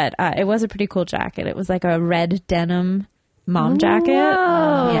 But it was a pretty cool jacket. It was like a red denim mom jacket.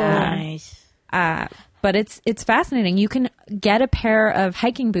 Whoa. Yeah. Nice. But it's fascinating. You can get a pair of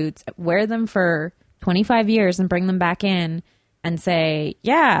hiking boots, wear them for 25 years, and bring them back in and say,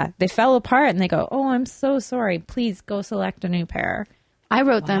 yeah, they fell apart. And they go, oh, I'm so sorry. Please go select a new pair. I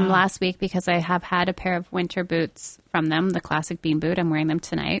wrote them last week because I have had a pair of winter boots from them, the classic bean boot. I'm wearing them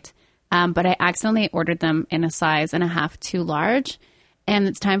tonight. But I accidentally ordered them in a size and a half too large, and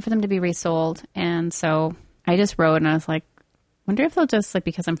it's time for them to be resold. And so I just wrote, and I was like, wonder if they'll just, like,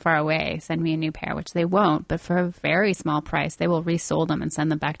 because I'm far away, send me a new pair, which they won't. But for a very small price, they will resole them and send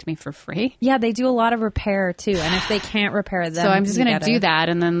them back to me for free. Yeah, they do a lot of repair, too. And if they can't repair them, So I'm just you going to gotta- do that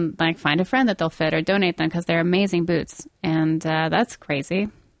and then, like, find a friend that they'll fit or donate them, because they're amazing boots. And that's crazy.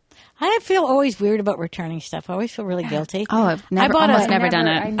 I feel always weird about returning stuff. I always feel really guilty. Oh, I've never, bought almost a- never done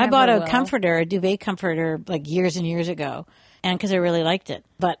never- it. I I bought a will. comforter, a duvet comforter, like years and years ago, and because I really liked it,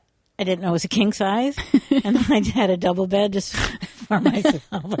 but I didn't know it was a king size, and then I had a double bed just for myself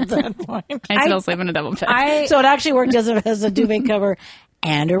at that point. I still sleep in a double bed. So it actually worked as a duvet cover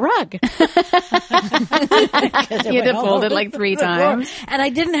and a rug. You had to fold it like 3 times. And I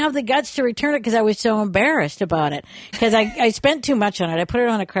didn't have the guts to return it because I was so embarrassed about it. Because I spent too much on it. I put it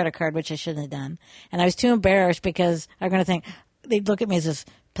on a credit card, which I shouldn't have done. And I was too embarrassed because I'm going to think, they'd look at me as this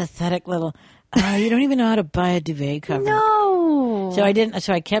pathetic little, you don't even know how to buy a duvet cover. No. So I didn't.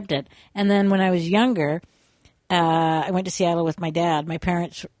 So I kept it. And then when I was younger, I went to Seattle with my dad. My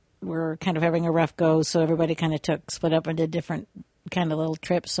parents were kind of having a rough go, so everybody kind of split up and did different kind of little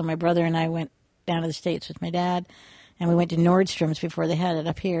trips. So my brother and I went down to the States with my dad, and we went to Nordstrom's before they had it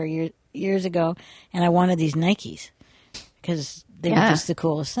up here years ago. And I wanted these Nikes because they were just the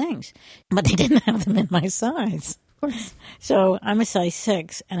coolest things, but they didn't have them in my size. Of course. So I'm a size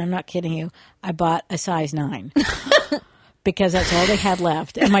 6, and I'm not kidding you. I bought a size 9. Because that's all they had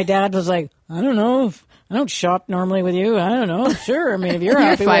left. And my dad was like, I don't know. I don't shop normally with you. I don't know. Sure. I mean, if you're You're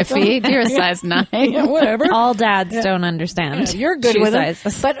happy 5 with them. feet. You're a size 9. Yeah, whatever. All dads don't understand. You're good shoe with them.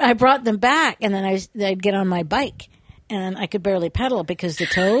 sizes. But I brought them back, and then I'd get on my bike, and I could barely pedal because the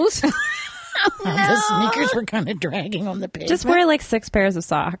toes, the sneakers were kind of dragging on the pavement. Just wear like 6 pairs of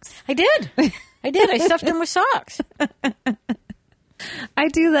socks. I did. I stuffed them with socks. I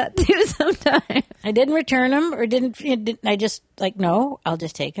do that too sometimes. I didn't return them, or didn't. I just like, no, I'll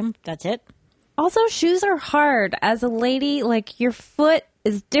just take them. That's it. Also, shoes are hard. As a lady, like, your foot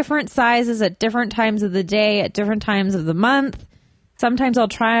is different sizes at different times of the day, at different times of the month. Sometimes I'll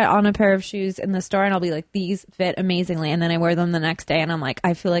try on a pair of shoes in the store and I'll be like, these fit amazingly. And then I wear them the next day and I'm like,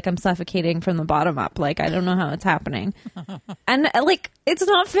 I feel like I'm suffocating from the bottom up. Like, I don't know how it's happening. And like, it's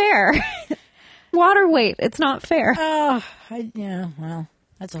not fair. Water weight. It's not fair. Oh, well,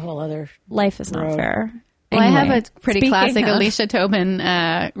 that's a whole other. Life is not Road. fair. Well, I have Anyway, a pretty speaking classic of- Alicia Tobin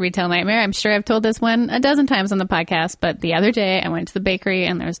retail nightmare. I'm sure I've told this one a dozen times on the podcast, but the other day I went to the bakery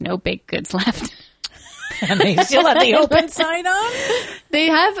and there's no baked goods left. And they still have the open sign on? They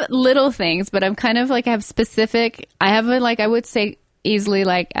have little things, but I'm kind of like, I have specific, I have a, like, I would say easily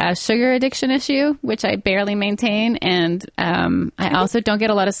like a sugar addiction issue, which I barely maintain. And I also don't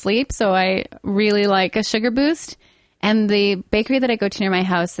get a lot of sleep. So I really like a sugar boost. And the bakery that I go to near my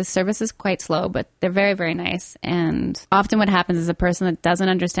house, the service is quite slow, but they're very, very nice. And often what happens is a person that doesn't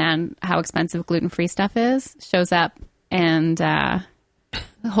understand how expensive gluten-free stuff is shows up and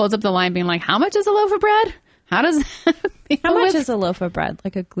holds up the line being like, how much is a loaf of bread? How does How much is a loaf of bread?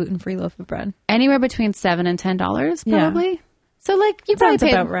 Like a gluten-free loaf of bread? Anywhere between $7 and $10 probably. Yeah. So like you probably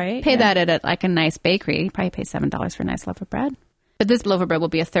Sounds about right. Pay that at like a nice bakery. You probably pay $7 for a nice loaf of bread. But this loaf of bread will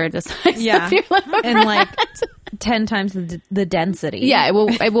be a third the size of your loaf of and bread. like 10 times the density. Yeah,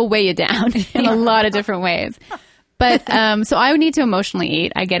 it will weigh you down in a lot of different ways. But so I would need to emotionally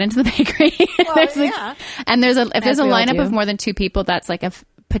eat. I get into the bakery. And there's a lineup of more than two people, that's like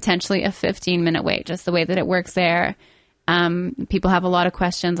potentially a 15-minute wait, just the way that it works there. People have a lot of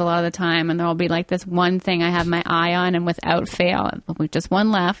questions a lot of the time, and there'll be like this one thing I have my eye on, and without fail, with just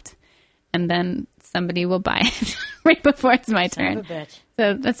one left, and then somebody will buy it right before it's my turn.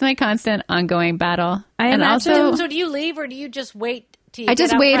 So that's my constant ongoing battle. So do you leave, or do you just wait? I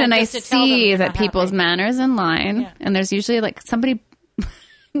just wait, and I see that people's manners in line, and there's usually like somebody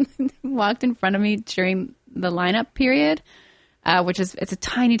walked in front of me during the lineup period. It's a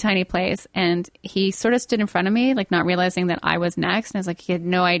tiny, tiny place. And he sort of stood in front of me, like not realizing that I was next. And I was like, he had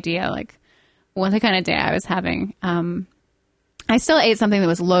no idea, like, what the kind of day I was having. I still ate something that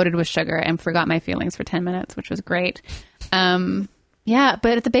was loaded with sugar and forgot my feelings for 10 minutes, which was great. But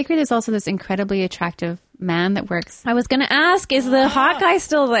at the bakery, there's also this incredibly attractive man that works. I was going to ask, is the hot guy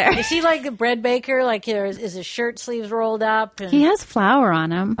still there? Is he like a bread baker? Like, is his shirt sleeves rolled up? And... He has flour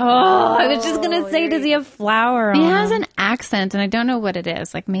on him. I was just going to say, does he have flour on him? He has an accent, and I don't know what it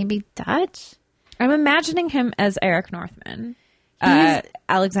is. Like maybe Dutch? I'm imagining him as Eric Northman.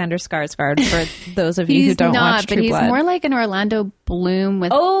 Alexander Skarsgård, for those of you who don't watch True Blood. He's more like an Orlando Bloom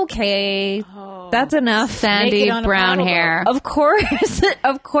with that's enough. Sandy brown hair. Of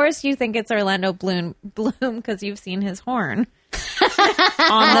course you think it's Orlando Bloom because you've seen his horn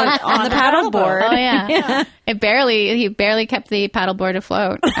on the paddleboard. Oh yeah. He barely kept the paddleboard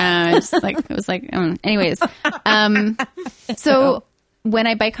afloat. Anyways. So when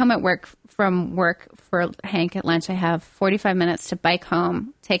I bike home from work for Hank at lunch, I have 45 minutes to bike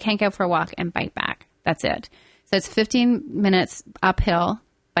home, take Hank out for a walk, and bike back. That's it. So it's 15 minutes uphill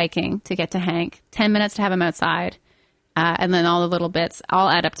biking to get to Hank, 10 minutes to have him outside, and then all the little bits all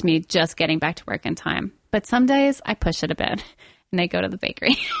add up to me just getting back to work in time. But some days I push it a bit, and I go to the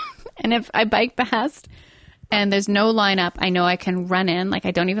bakery. And if I bike past and there's no lineup, I know I can run in. Like,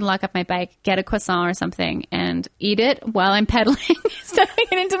 I don't even lock up my bike, get a croissant or something, and eat it while I'm pedaling, stuffing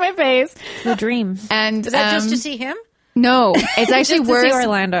it into my face. It's the dream. And is that just to see him? No, it's actually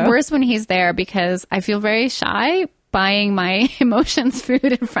worse when he's there, because I feel very shy buying my emotions food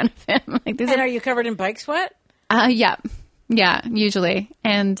in front of him. And are you covered in bike sweat? Yeah, usually.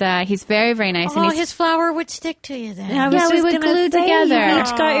 And he's very, very nice. Oh, and his flour would stick to you then. We would glue together. You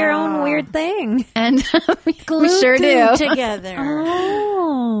each got your own weird thing. And we sure do. Together.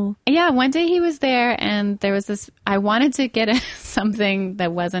 Oh. Yeah, one day he was there, and there was this, I wanted to get something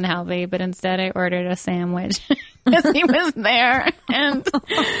that wasn't healthy, but instead I ordered a sandwich. Because he was there, and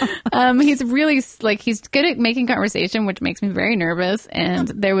he's really he's good at making conversation, which makes me very nervous. And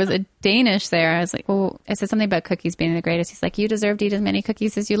there was a Danish there. I was like, I said something about cookies being the greatest. He's like, you deserve to eat as many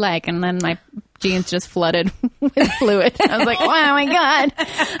cookies as you like. And then my jeans just flooded with fluid. I was like, oh my god,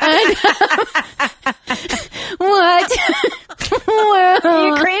 what?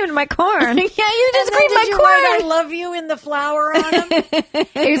 You creamed my corn. Yeah, you just creamed my corn. I love you in the flour on him.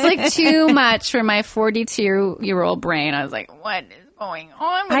 It was like too much for my 42-year-old brain. I was like, what is going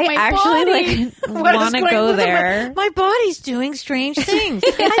on with my body? Want to go there. My body's doing strange things.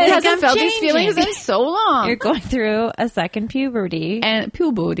 I hasn't felt these feelings in so long. You're going through a second puberty. And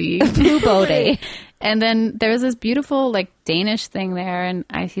puberty. And then there was this beautiful Danish thing there, and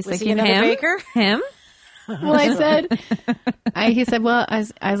he's was like, he another baker? Him? Well, he said, well, I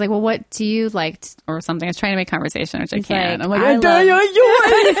was like, well, what do you like or something? I was trying to make conversation, which I can't. I'm like, he said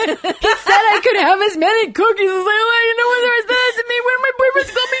I could have as many cookies as I like. You know what there was that to me when my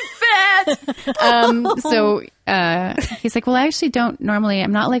boyfriend's called me fat. So he's like, well, I actually don't normally,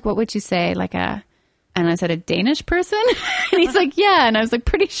 I'm not like, what would you say? And I said, a Danish person? And he's like, yeah. And I was like,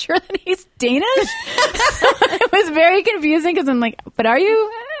 pretty sure that he's Danish. It was very confusing because I'm like, but are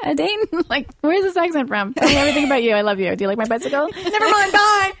you? a Dane? Like, where's this accent from? Tell me everything about you. I love you. Do you like my bicycle? Never mind,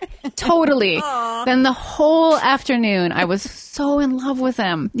 bye. Totally. Then the whole afternoon, I was so in love with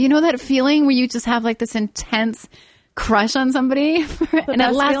him. You know that feeling where you just have like this intense crush on somebody? And it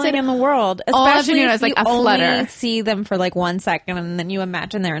Best lasted feeling in the world. all Especially afternoon. I if was like you a flutter. only see them for like 1 second and then you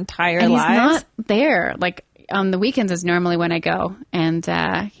imagine their entire And he's lives. not there. Like on the weekends is normally when I go, and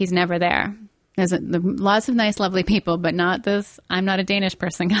he's never there. There's lots of nice, lovely people, but not this. I'm not a Danish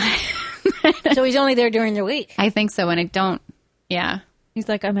person guy. So he's only there during the week. I think so, and I don't. Yeah, He's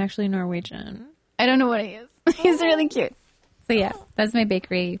like, I'm actually Norwegian. I don't know what he is. He's really cute. So yeah, that's my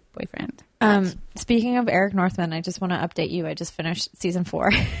bakery boyfriend. Speaking of Eric Northman, I just want to update you. I just finished season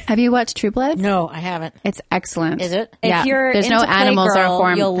 4. Have you watched True Blood? No, I haven't. It's excellent. Is it? Yeah. If you're There's no into animals Playgirl, are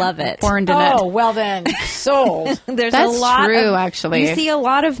formed. you'll love it. Formed in Oh, it. well then, sold. There's That's a lot true, of, actually. You see a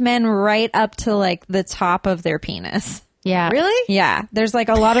lot of men right up to like the top of their penis. Yeah. Really? Yeah, there's like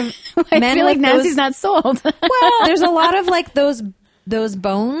a lot of I men feel like with Nancy's those, not sold. Well, there's a lot of like those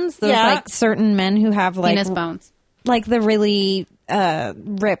bones. Those Yeah. like certain men who have like Penis bones. like the really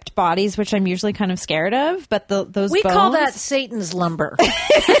ripped bodies, which I'm usually kind of scared of. But those We bones, call that Satan's lumber.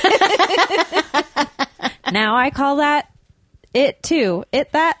 now I call that it too.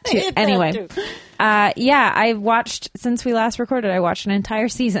 That too. It that Anyway, too. yeah, I watched since we last recorded. I watched an entire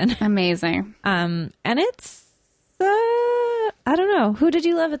season, Amazing. and it's I don't know. Who did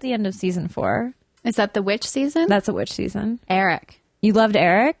you love at the end of season 4? Is that the witch season? That's a witch season. Eric. You loved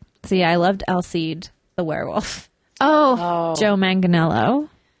Eric? See, I loved Elseed, the werewolf. Oh, Joe Manganiello.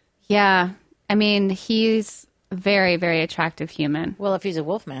 yeah. I mean, he's a very, very attractive human. Well, if he's a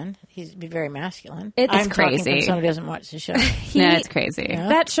wolfman, he'd be very masculine. It's I'm talking crazy. from someone who doesn't watch the show. Yeah, it's crazy.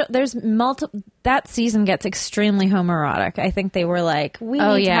 That show, there's that season gets extremely homoerotic. I think they were like, we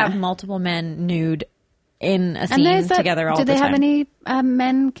need to have multiple men nude in a scene there's together all the Do time. they have any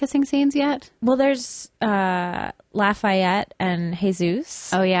men kissing scenes yet? Well, there's Lafayette and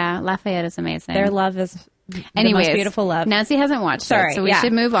Jesus. Oh, yeah. Lafayette is amazing. Their love is Anyways, the most beautiful love. Nancy hasn't watched Sorry, it, so we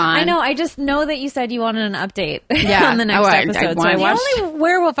should move on. I know. I just know that you said you wanted an update Yeah. on the next Oh, I episode. So I want- watched. The only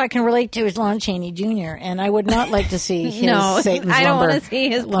werewolf I can relate to is Lon Chaney Jr., and I would not like to see his No, Satan's I don't lumber. wanna see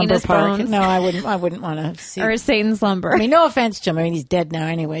his lumber penis park. bones. No, I wouldn't want to see. Or Satan's lumber. I mean, no offense to him. I mean, he's dead now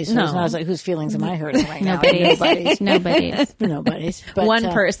anyway, so No. it's not like whose feelings am I hurting right now? Nobody's. Nobody's. Nobody's. But, One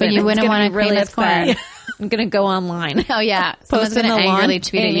person. But you wouldn't is gonna want be to really cream his upset. corn. I'm gonna go online. Oh, yeah. Someone's in going to the lawn, angrily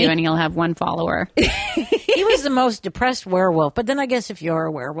tweet at Amy. you, and you'll have one follower. he was the most depressed werewolf. But then I guess if you're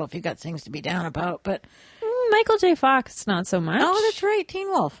a werewolf, you got things to be down about. But Michael J. Fox, not so much. oh, that's right, Teen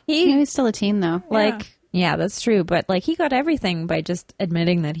Wolf. He's still a teen, though. Yeah, that's true. But like, he got everything by just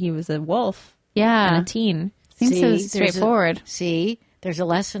admitting that he was a wolf Yeah. and a teen. Seems so there's straightforward. There's a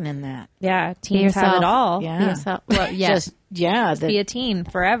lesson in that. Yeah, teens have it yourself. all. Yeah. Be yourself. Well, yeah. Just Be a teen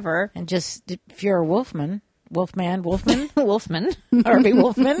forever. and just if you're a wolfman, Wolfman, Wolfman. Harvey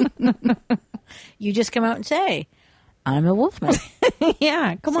Wolfman, you just come out and say, "I'm a wolfman."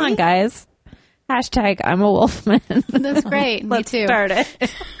 Yeah, come on, guys. Hashtag I'm a wolfman. That's great. Me too. Start it.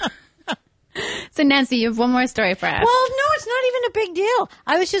 So, Nancy, you have one more story for us. Well, no, it's not even a big deal.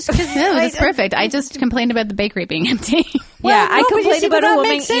 I was just because No, that's perfect. I just complained about the bakery being empty. Yeah, I but you complained see, about but a that woman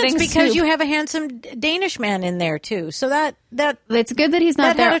makes sense eating because soup. you have a handsome Danish man in there too. So that It's good that he's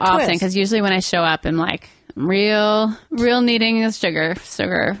not That had there a often, twist. because usually when I show up, I'm like, real needing the sugar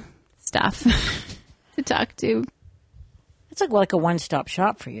stuff to talk to. it's like a one-stop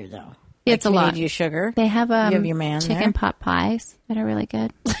shop for you though. It's Like a you lot. Need your sugar. They have you have your man chicken there. pot pies that are really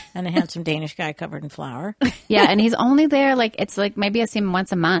good. And a handsome Danish guy covered in flour. Yeah, and he's only there it's like maybe I see him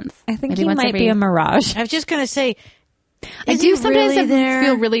once a month. I think maybe he once might every- be a mirage. I was just going to say, I is do he sometimes really there?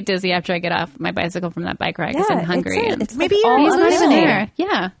 feel really dizzy after I get off my bicycle from that bike ride because Yeah, I'm hungry. it's and it's Maybe like you're all he's not even hallucinating. there.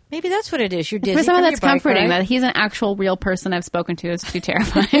 Yeah. Maybe that's what it is. You're dizzy. For someone from that's your bike comforting, ride. that he's an actual real person I've spoken to is too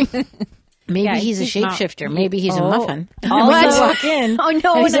terrifying. Maybe Yeah, he's a he's not- shapeshifter. Maybe he's a Oh. muffin. Also- When you walk in, Oh,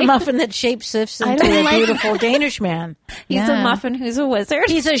 no, and he's and a I- muffin that shapeshifts into don't a like- beautiful Danish man. He's Yeah. a muffin who's a wizard.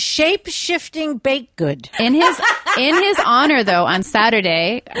 He's a shape-shifting baked good. In his honor, though, on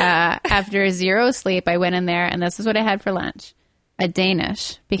Saturday, after zero sleep, I went in there and this is what I had for lunch: a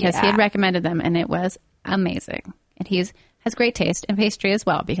Danish, because he had recommended them, and it was amazing. And has great taste in pastry as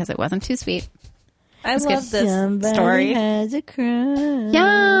well because it wasn't too sweet. I love this story. has a crush.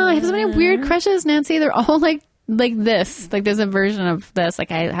 Yeah, I have so many weird crushes, Nancy. They're all like this. Like there's a version of this. Like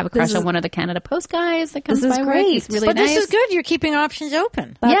I have a crush on one of the Canada Post guys that comes This is by work. great. He's really But nice. this is good. You're keeping options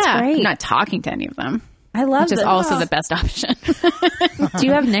open. That's yeah, great. I'm not talking to any of them, I love which is this. also the best option. Do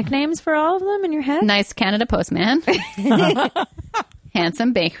you have nicknames for all of them in your head? Nice Canada Postman,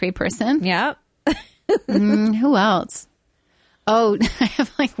 handsome bakery person. Yeah. Who else? Oh, I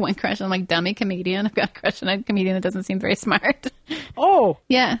have like one crush on like dummy comedian. I've got a crush on a comedian that doesn't seem very smart. Oh.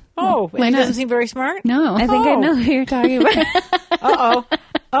 Yeah. Oh, Why he not? doesn't seem very smart? No. I think I know who you're talking about. Uh-oh.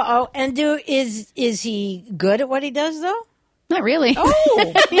 Uh-oh. And is he good at what he does, though? Not really.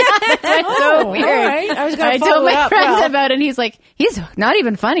 Oh. That's so weird. All right. I was going I to told follow my it up. friend Well, about it, and he's like, he's not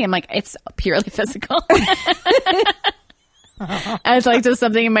even funny. I'm like, it's purely physical. I was like, just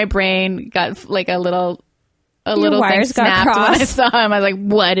something in my brain got like a little thing wires got snapped when I crossed. saw him. I was like,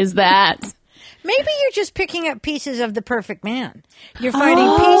 what is that? maybe you're just picking up pieces of the perfect man. You're finding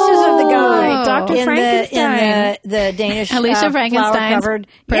pieces of the guy. Dr. in Frankenstein. the Danish Alicia Frankenstein's flower-covered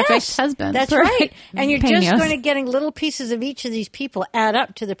perfect yes, husband. That's Right. right. And you're just Peños. going to getting little pieces of each of these people add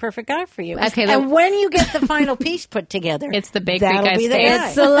up to the perfect guy for you. Okay, and when you get the final piece put together, It's the bakery that'll guy's be the face. guy.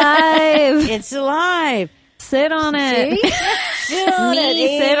 It's alive. It's alive. Sit on it. See? Sit on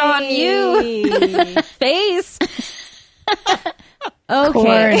Me, it. sit on you. Face.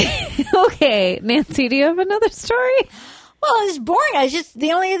 Okay. Okay. Nancy, do you have another story? Well, it's boring.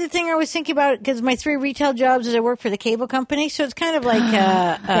 The only other thing I was thinking about, because my 3 retail jobs is I work for the cable company, so it's kind of like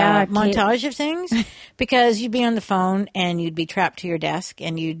a montage of things, because you'd be on the phone and you'd be trapped to your desk,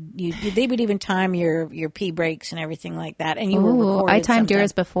 and they would even time your pee breaks and everything like that, and you were Ooh, recorded. I timed sometimes.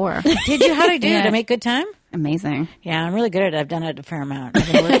 yours before. Did you? How did I do? Yeah. Did I make good time? Amazing. Yeah, I'm really good at it. I've done it a fair amount. I've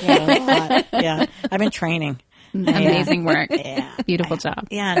been working on it a lot. Yeah, I've been training. Amazing work. Yeah. Beautiful job.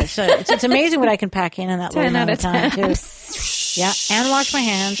 Yeah, and it's amazing what I can pack in that little 10 amount out of of time 10. too. Yeah, and wash my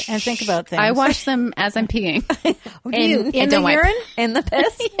hands and think about things. I wash them as I'm peeing. Oh, do you? and In the don't wipe. urine? In the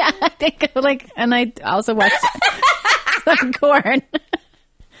piss? Yeah, I think and I also watch some corn.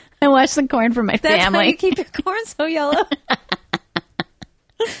 I watch the corn for my That's how family. you keep your corn so yellow.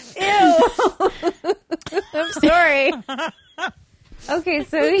 I'm sorry. Okay,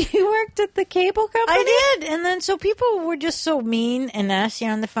 so you worked at the cable company? I did, and then so people were just so mean and nasty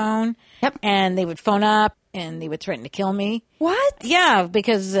on the phone. Yep. And they would phone up and they would threaten to kill me. What? Yeah,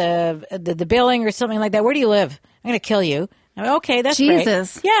 because the billing or something like that. Where do you live? I'm going to kill you. I mean, okay, that's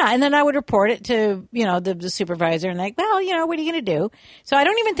Jesus. great. Yeah, and then I would report it to the supervisor, and like, well, what are you going to do? So I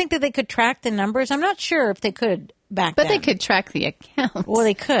don't even think that they could track the numbers. I'm not sure if they could back But then. they could track the account. Well,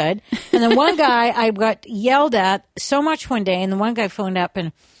 they could. And then one guy, I got yelled at so much one day, and the one guy phoned up,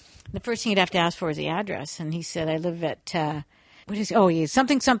 and the first thing you'd have to ask for is the address. And he said, I live at, something.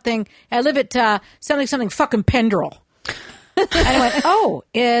 I live at something fucking Pendrell. And I went,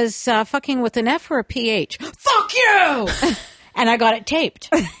 is fucking with an F or a PH? Fuck you! And I got it taped.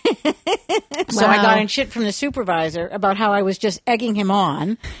 So I got in shit from the supervisor about how I was just egging him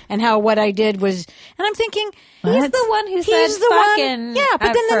on, and how what I did was, and I'm thinking, He's the one who said fucking yeah, but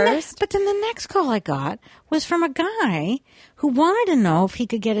at then first. but then the next call I got was from a guy who wanted to know if he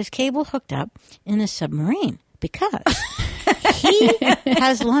could get his cable hooked up in a submarine, because he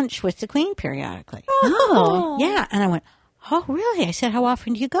has lunch with the Queen periodically. Oh. Yeah, and I went, oh, really? I said, how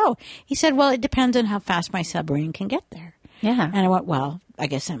often do you go? He said, well, it depends on how fast my submarine can get there. Yeah. And I went, well, I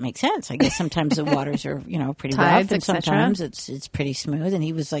guess that makes sense. I guess sometimes the waters are, pretty Tides, rough, and et cetera. sometimes it's pretty smooth. And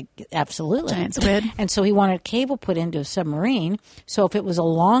he was like, absolutely. Giant squid. And so he wanted cable put into a submarine. So if it was a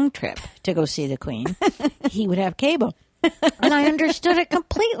long trip to go see the Queen, he would have cable. And I understood it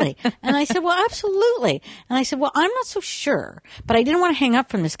completely. And I said, well, absolutely. And I said, well, I'm not so sure. But I didn't want to hang up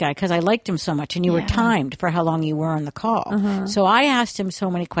from this guy because I liked him so much. And you were timed for how long you were on the call. So I asked him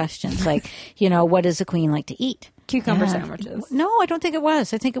so many questions like, what does the Queen like to eat? Cucumber sandwiches. No, I don't think it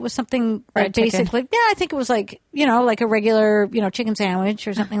was. I think it was something Fried chicken. basically. Yeah, I think it was like like a regular chicken sandwich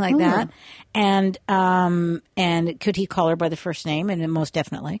or something like that. And could he call her by the first name? And most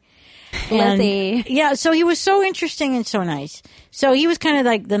definitely. Lizzie. Yeah, so he was so interesting and so nice. So he was kind of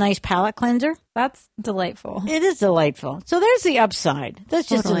like the nice palate cleanser. That's delightful. It is delightful. So there's the upside. That's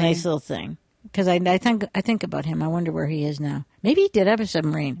just Totally. a nice little thing. Because I think about him. I wonder where he is now. Maybe he did have a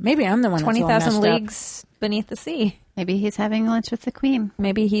submarine. Maybe I'm the one that's all 20,000 messed up. leagues beneath the sea. Maybe he's having lunch with the Queen.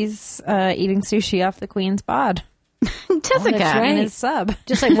 Maybe he's eating sushi off the Queen's bod Jessica. that's right. in his sub.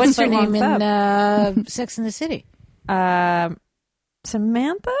 Just like what's her Foot-long name sub. in Sex and the City?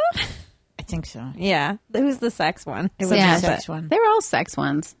 Samantha? I think so. Yeah. Who's the sex one? It was Yeah, the sex one. They were all sex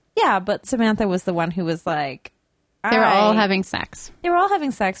ones. Yeah, but Samantha was the one who was like... They were all "I-" having sex. They were all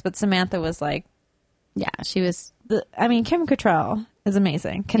having sex, but Samantha was like... Yeah, she was. Kim Cattrall is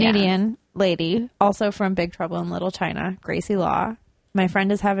amazing. Canadian lady, also from Big Trouble in Little China, Gracie Law. My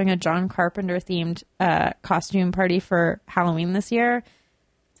friend is having a John Carpenter themed costume party for Halloween this year.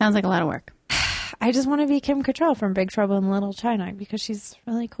 Sounds like a lot of work. I just want to be Kim Cattrall from Big Trouble in Little China because she's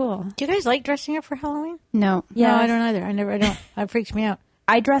really cool. Do you guys like dressing up for Halloween? No. No, I don't either. I don't. It freaks me out.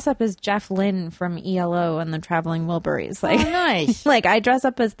 I dress up as Jeff Lynne from ELO and the Traveling Wilburys. Like, nice. like I dress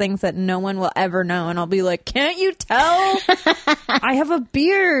up as things that no one will ever know, and I'll be like, "Can't you tell? I have a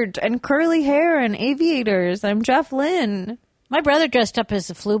beard and curly hair and aviators. I'm Jeff Lynne." My brother dressed up as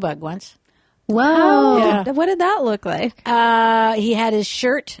a flu bug once. Whoa. Yeah. What did that look like? He had his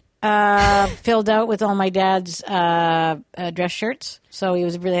shirt filled out with all my dad's dress shirts. So he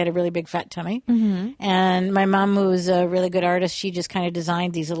had a really big fat tummy. Mm-hmm. And my mom, who's a really good artist, she just kind of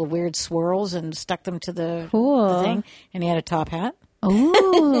designed these little weird swirls and stuck them to the thing. And he had a top hat.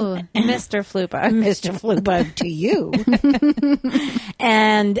 Ooh. Mr. Flubug. Mr. Flubug to you.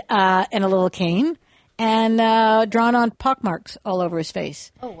 and a little cane. And drawn on pockmarks all over his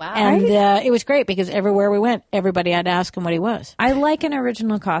face. Oh, wow. And it was great because everywhere we went, everybody had to ask him what he was. I like an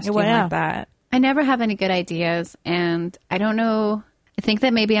original costume Yeah. like that. I never have any good ideas, and I don't know. I think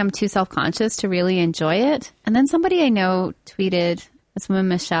that maybe I'm too self-conscious to really enjoy it. And then somebody I know tweeted, this woman,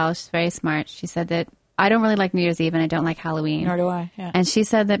 Michelle, she's very smart. She said that I don't really like New Year's Eve and I don't like Halloween. Nor do I. Yeah. And she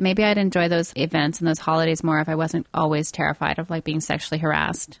said that maybe I'd enjoy those events and those holidays more if I wasn't always terrified of like being sexually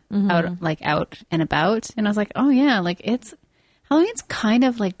harassed out and about. And I was like, oh yeah, like Halloween's kind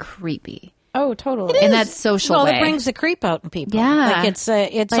of like creepy. Oh, totally. In that social way. It brings the creep out in people. Yeah. Like it's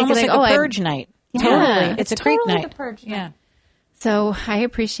Like, almost like, like oh, a purge night. Yeah. Totally. It's a creep totally night. the purge night. Yeah. So I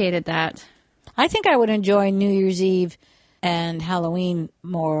appreciated that. I think I would enjoy New Year's Eve and Halloween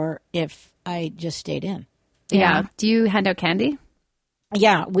more if I just stayed in. Yeah. Do you hand out candy?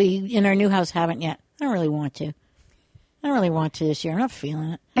 Yeah, we in our new house haven't yet. I don't really want to. I don't really want to this year. I'm not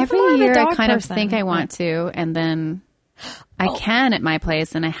feeling it. Every more of a year I dog kind person. of think I want to, and then I can at my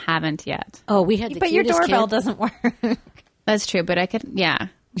place, and I haven't yet. Oh, we had the But your cutest doorbell kid. doesn't work. That's true, but I could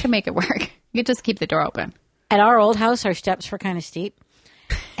make it work. You could just keep the door open. At our old house, our steps were kind of steep.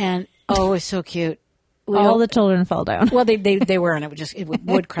 And, it was so cute. All the children fell down. Well, they were, and it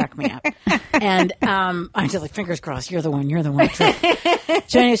would crack me up. And I'm just like, fingers crossed, you're the one.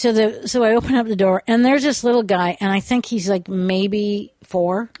 So anyway, so I open up the door, and there's this little guy, and I think he's like maybe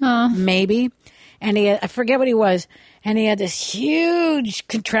 4, maybe. And I forget what he was, and he had this huge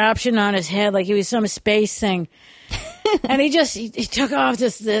contraption on his head, like he was some space thing. And he took off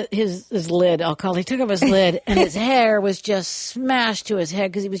his lid, I'll call it. He took off his lid, and his hair was just smashed to his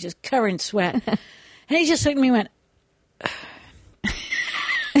head because he was just covered in sweat. And he just looked at me and went,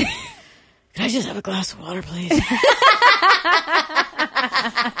 "Can I just have a glass of water, please?"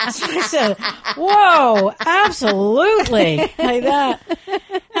 So I said, "Whoa, absolutely." Like that.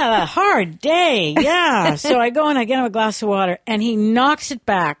 A hard day, yeah. So I go and I get him a glass of water, and he knocks it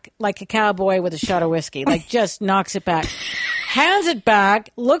back like a cowboy with a shot of whiskey. Like, just knocks it back. Hands it back,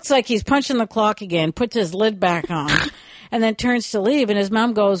 looks like he's punching the clock again, puts his lid back on. And then turns to leave, and his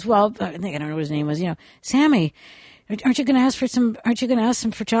mom goes, "Well, I don't know what his name was. Sammy, aren't you going to ask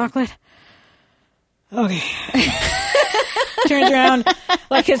him for chocolate?" Okay. Turns around,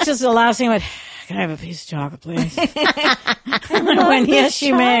 like it's just the last thing. Went, "Can I have a piece of chocolate, please?" I went, "Yes,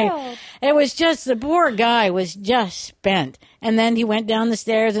 you may." It was just, the poor guy was just spent. And then he went down the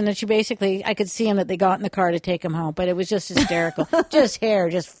stairs, and then I could see him that they got in the car to take him home. But it was just hysterical. Just hair,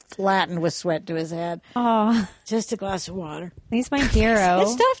 just flattened with sweat to his head. Oh, Just a glass of water. he's my hero.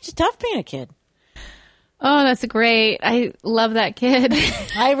 It's tough being a kid. Oh, that's great. I love that kid.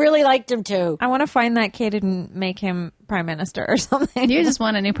 I really liked him too. I want to find that kid and make him prime minister or something. You just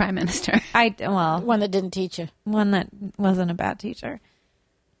want a new prime minister. One that didn't teach you. One that wasn't a bad teacher.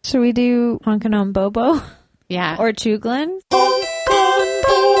 Should we do Honkin' on Bobo Yeah. or Chuglin?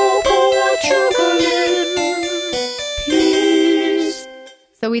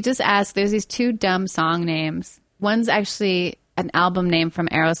 So we just asked, there's these 2 dumb song names. One's actually an album name from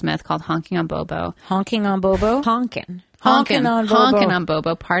Aerosmith called Honking on Bobo. Honking on Bobo? Honkin'. Honkin' on Bobo. Honkin' on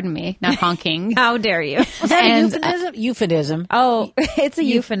Bobo, pardon me, not honking. How dare you? Is that And- a euphemism? Euphemism. Oh, it's a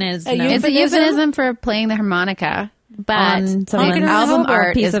euphemism. It's a euphemism for playing the harmonica, but On someone's the album Bobo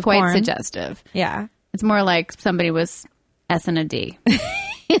art piece is of quite corn. suggestive. Yeah. It's more like somebody was S and a D.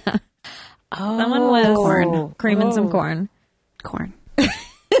 Someone was Corn. creaming some corn. Corn.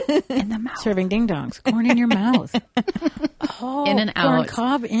 In the mouth. Serving ding dongs. Corn in your mouth. Oh, In and corn out.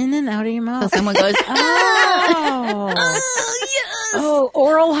 cob in and out of your So mouth. someone goes, Oh,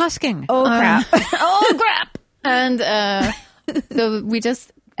 oral husking. Oh, crap. oh crap. And so we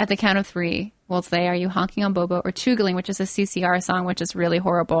just, at the count of 3, we'll say, are you honking on Bobo or chugling, which is a CCR song, which is really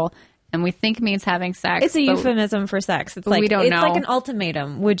horrible. And we think means having sex. It's a but euphemism for sex. It's but like we don't it's know. like an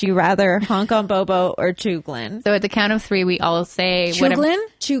ultimatum. Would you rather honk on Bobo or Chuglin? So at the count of 3, we all say whatever. Chuglin?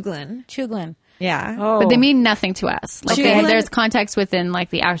 Chuglin. Chuglin. Yeah. Oh. But they mean nothing to us. Like Okay. there's context within like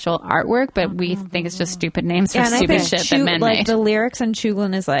the actual artwork, but we think it's just stupid names for Yeah, and I stupid think shit that men like made. the lyrics in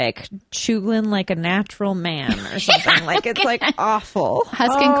Chuglin is like Chuglin like a natural man or something. Like it's like awful.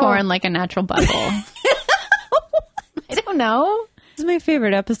 Husking corn like a natural bubble. I don't know. It's my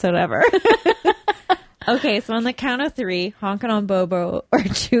favorite episode ever. Okay, so on the count of 3, honking on Bobo or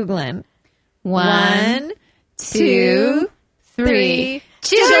Chuglin. 1, 2, 3.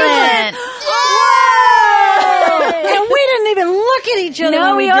 Children! And we didn't even look at each other. No,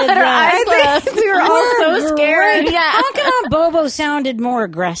 when we we all did had our that. eyes closed. We were all so scared. Yeah, Honkin' on Bobo sounded more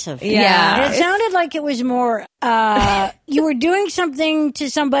aggressive. Yeah. And it sounded like it was more. You were doing something to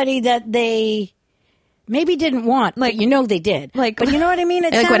somebody that they maybe didn't want, like they did. Like- but you know what I mean?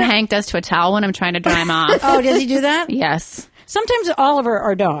 It Like what sounded- Hank does to a towel when I'm trying to dry him off. Oh, does he do that? Yes. Sometimes Oliver,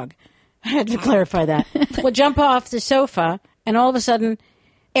 our dog, I had to clarify that, will jump off the sofa and all of a sudden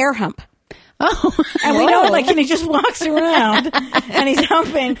air hump. Oh. And we know, and he just walks around and he's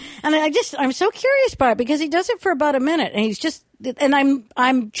humping. And I'm so curious about it because he does it for about a minute and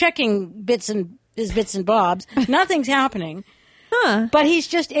I'm checking his bits and bobs. Nothing's happening. Huh. But he's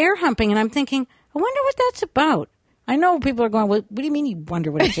just air humping and I'm thinking, I wonder what that's about. I know people are going, what do you mean you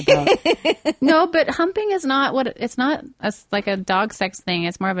wonder what it's about? No, but humping is not it's not like a dog sex thing.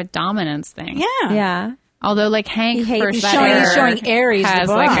 It's more of a dominance thing. Yeah. Yeah. Although like Hank first He's showing Aries the has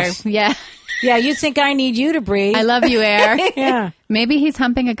boss. yeah. Yeah, you think I need you to breathe. I love you, Air. Yeah. Maybe he's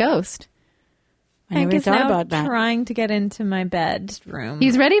humping a ghost. I Hank never is thought now about that. trying to get into my bedroom.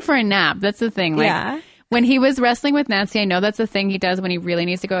 He's ready for a nap. That's the thing. Like, Yeah. when he was wrestling with Nancy, I know that's the thing he does when he really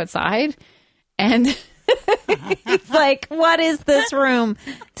needs to go outside. And It's like, what is this room?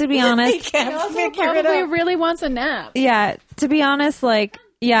 To be honest, probably really wants a nap. yeah. To be honest, like,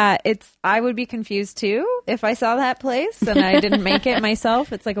 yeah, I would be confused too if I saw that place and I didn't make it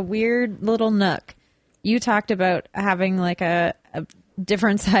myself. It's like a weird little nook. You talked about having like a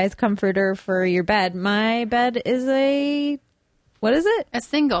different size comforter for your bed. My bed is what is it? A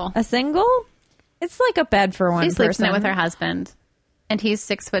single. A single? It's like a bed for one She sleeps person. in it with her husband. And he's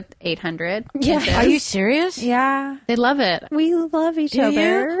 6'8". Yeah. Are you serious? Yeah. They love it. We love each Do you?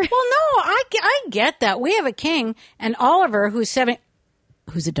 other. Well, no, I get that. We have a king, and Oliver, who's a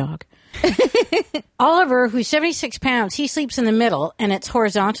dog. Oliver, who's 76 pounds, he sleeps in the middle, and it's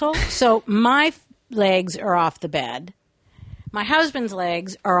horizontal. So my legs are off the bed. My husband's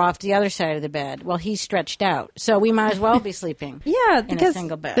legs are off the other side of the bed. Well, he's stretched out, so we might as well be sleeping. Yeah, in a because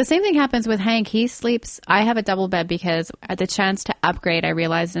single bed. The same thing happens with Hank. He sleeps. I have a double bed because at the chance to upgrade, I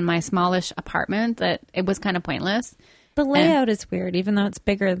realized in my smallish apartment that it was kind of pointless. the layout is weird, even though it's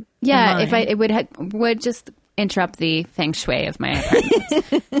bigger. than Yeah, mine. it would just interrupt the feng shui of my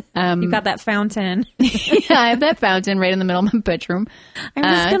apartment. You got that fountain. Yeah, I have that fountain right in the middle of my bedroom. I'm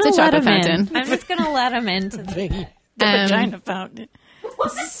just it's gonna a let chocolate him in. fountain. I'm just gonna let him into the the vagina fountain.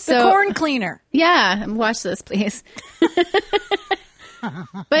 So, The corn cleaner. Yeah, watch this, please.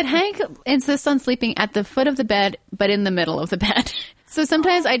 But Hank insists on sleeping at the foot of the bed, but in the middle of the bed. So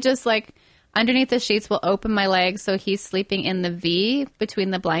sometimes I just like underneath the sheets will open my legs so he's sleeping in the V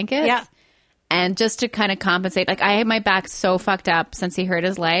between the blankets. Yeah. And just to kind of compensate, like I have my back so fucked up since he hurt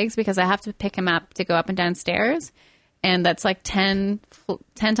his legs because I have to pick him up to go up and down stairs. And that's like 10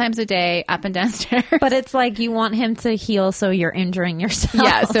 times a day up and down stairs. But it's like you want him to heal, so you're injuring yourself.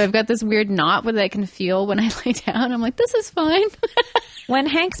 yeah, so I've got this weird knot that I can feel when I lay down. I'm like, this is fine. When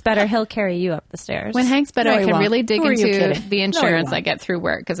Hank's better, he'll carry you up the stairs. When Hank's better, No, I he can won't. really dig Who are you into kidding? the No, he insurance won't. I get through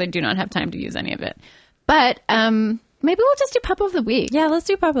work because I do not have time to use any of it. But maybe we'll just do Pup of the Week. Yeah, let's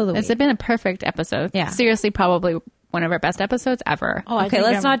do Pop of the Week. It's been a perfect episode. Yeah. Seriously, probably one of our best episodes ever. Oh, I Okay, think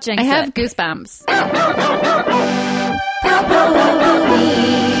let's not jinx I have it. goosebumps.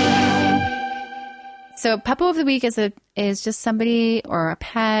 So, Puppo of the Week is just somebody or a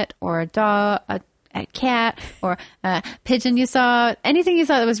pet or a dog, a cat or a pigeon you saw, anything you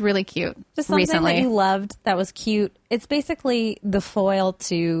saw that was really cute Just something recently. that you loved that was cute. It's basically the foil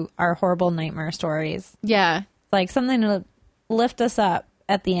to our horrible nightmare stories. Yeah. Like something to lift us up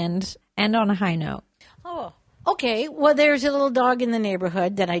at the end and on a high note. Oh, okay. Well, there's a little dog in the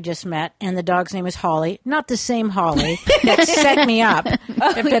neighborhood that I just met, and the dog's name is Holly. Not the same Holly that set me up.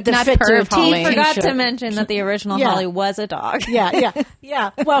 At the Not Fit to perv a T Holly. Forgot t-shirt. to mention that the original Yeah. Holly was a dog.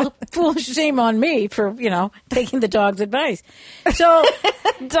 Yeah. Well, foolish shame on me for, taking the dog's advice. So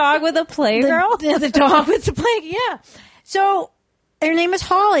Dog with a playgirl? the dog with the plague, yeah. So her name is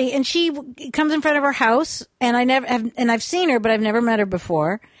Holly, and she comes in front of our house, and I've seen her, but I've never met her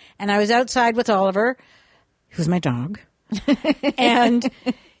before. And I was outside with Oliver, who's my dog, and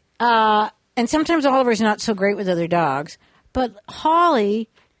sometimes Oliver's not so great with other dogs, but Holly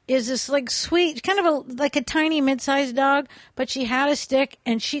is this like sweet, kind of like a tiny mid-sized dog, but she had a stick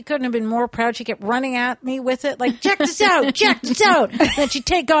and she couldn't have been more proud. She kept running at me with it, like, check this out, check this out. And then she'd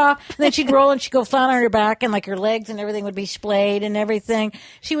take off, and then she'd roll and she'd go flat on her back, and like her legs and everything would be splayed and everything.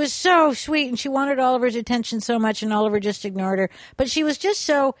 She was so sweet, and she wanted Oliver's attention so much, and Oliver just ignored her. But she was just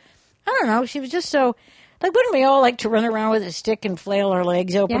so, I don't know, she was just so, like, wouldn't we all like to run around with a stick and flail our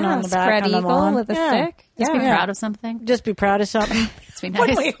legs open on the back spread on the eagle lawn? with a stick. Just be proud of something. Just be proud of something. Just be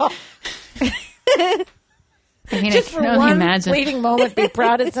Wouldn't nice. we all, I mean, just I for can only one imagine. fleeting moment, be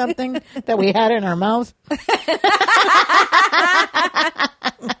proud of something that we had in our mouth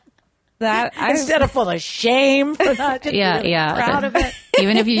That I instead of full of shame for not just Yeah, being yeah. proud of it.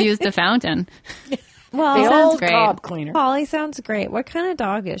 Even if you use the fountain. well, The sounds old great. cob cleaner. Polly sounds great. What kind of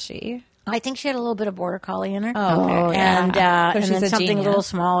dog is she? I think she had a little bit of border collie in her. Oh, and yeah. So and she's then a something a genius. little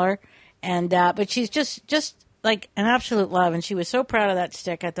smaller. And but she's just like an absolute love. And she was so proud of that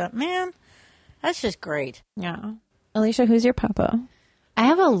stick. I thought, man, that's just great. Yeah. Alicia, who's your puppo? I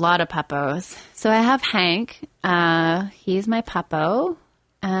have a lot of puppos. So I have Hank. He's my puppo.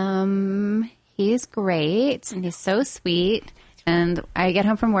 He's great, and he's so sweet. And I get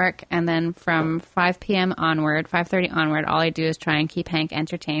home from work, and then from 5 p.m. onward, 5:30 onward, all I do is try and keep Hank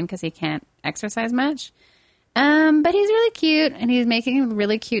entertained because he can't exercise much. But he's really cute, and he's making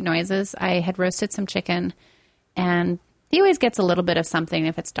really cute noises. I had roasted some chicken, and he always gets a little bit of something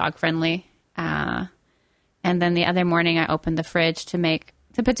if it's dog friendly. And then the other morning, I opened the fridge to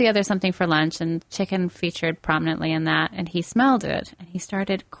put together something for lunch, and chicken featured prominently in that. And he smelled it, and he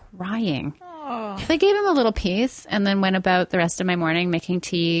started crying. So I gave him a little piece, and then went about the rest of my morning making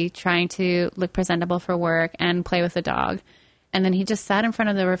tea, trying to look presentable for work, and play with the dog. And then he just sat in front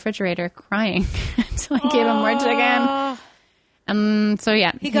of the refrigerator crying until I gave him more chicken. So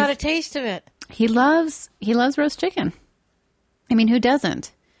yeah, He got a taste of it. he loves roast chicken. I mean, who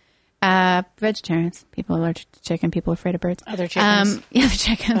doesn't? Vegetarians, people allergic to chicken, people afraid of birds. Other chickens. Yeah, the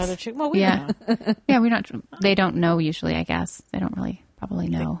chickens. Other chick- well, we yeah, don't know. yeah. They don't know usually. I guess they don't really probably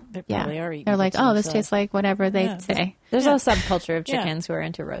know. They yeah, probably are eating they're like, bits oh, this themselves. tastes like whatever they say. There's a subculture of Yeah. chickens who are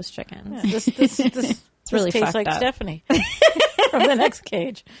into roast chickens. This really tastes fucked like up. Stephanie from the next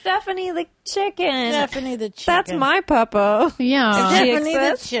cage. Stephanie the chicken. Stephanie the chicken. That's my puppo. Yeah. Stephanie the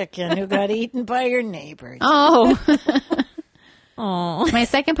exists? chicken who got eaten by your neighbors. Oh, Oh, my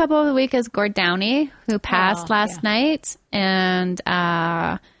second puppo of the week is Gord Downey, who passed last night, and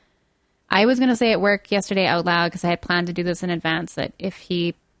I was going to say at work yesterday out loud because I had planned to do this in advance that if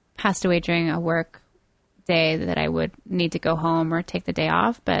he passed away during a work day that I would need to go home or take the day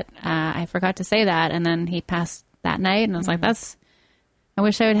off, but I forgot to say that, and then he passed that night, and I was like, I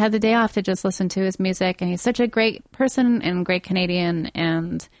wish I would have the day off to just listen to his music, and he's such a great person and great Canadian,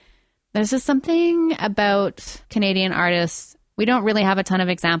 and there's just something about Canadian artists. We don't really have a ton of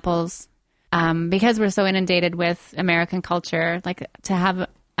examples because we're so inundated with American culture, like to have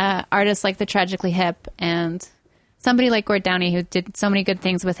artists like the Tragically Hip and somebody like Gord Downey who did so many good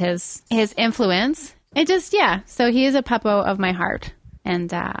things with his influence. It just, so he is a puppo of my heart,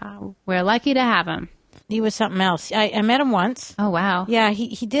 and we're lucky to have him. He was something else. I met him once. Oh, wow. Yeah,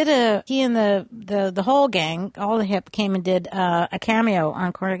 he and the whole gang, all the hip, came and did a cameo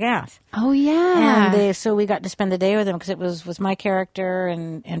on Corner Gas. Oh, yeah. And so we got to spend the day with him because it was my character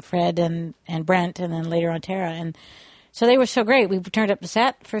and Fred and Brent and then later on Tara. And so they were so great. We turned up the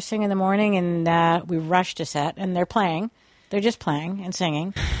set first thing in the morning and we rushed a set and they're playing. They're just playing and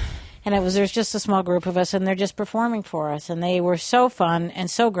singing. And there's just a small group of us and they're just performing for us. And they were so fun and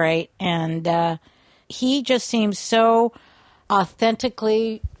so great. And he just seems so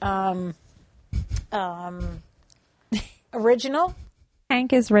authentically original.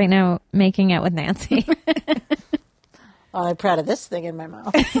 Hank is right now making out with Nancy. Oh, I'm proud of this thing in my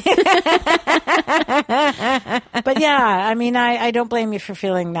mouth. But yeah, I mean, I don't blame you for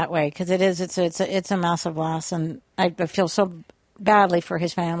feeling that way because it's a massive loss, and I feel so badly for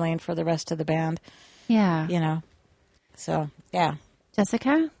his family and for the rest of the band. Yeah. You know, so yeah.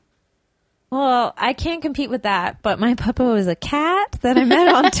 Jessica? Well, I can't compete with that, but my puppo is a cat that I met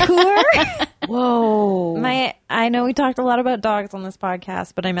on tour. Whoa. I know we talked a lot about dogs on this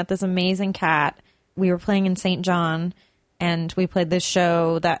podcast, but I met this amazing cat. We were playing in St. John, and we played this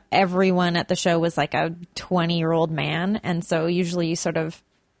show that everyone at the show was like a 20-year-old man. And so usually you sort of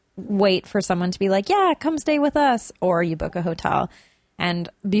wait for someone to be like, yeah, come stay with us, or you book a hotel. And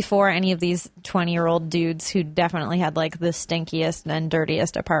before any of these 20-year-old dudes who definitely had like the stinkiest and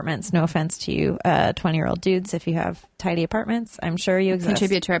dirtiest apartments, no offense to you 20-year-old dudes, if you have tidy apartments, I'm sure you exist.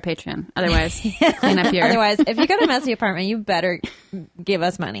 Contribute to our Patreon. Otherwise, clean up your... Otherwise, if you got a messy apartment, you better give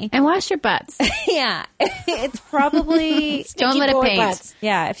us money. And wash your butts. Yeah. It's probably... Don't let it paint. Butts.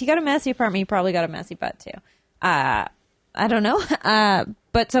 Yeah, if you got a messy apartment, you probably got a messy butt too. I don't know.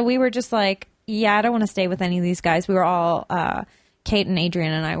 But so we were just like, yeah, I don't want to stay with any of these guys. We were all... Kate and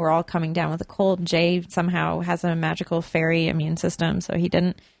Adrian and I were all coming down with a cold. Jay somehow has a magical fairy immune system, so he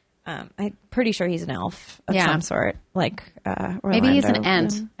didn't. I'm pretty sure he's an elf of some sort. Like maybe he's an Orlando.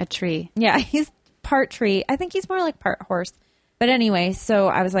 ant, a tree. Yeah, he's part tree. I think he's more like part horse. But anyway, so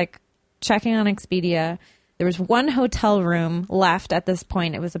I was like checking on Expedia. There was one hotel room left at this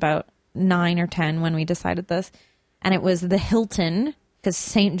point. It was about 9 or 10 when we decided this. And it was the Hilton, because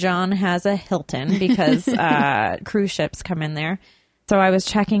St. John has a Hilton because cruise ships come in there. So I was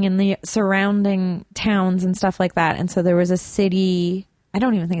checking in the surrounding towns and stuff like that. And so there was a city, I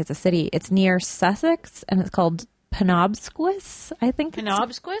don't even think it's a city. It's near Sussex, and it's called Penobscot, I think.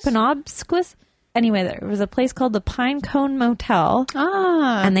 Penobscot? Penobscot. Anyway, there was a place called the Pinecone Motel.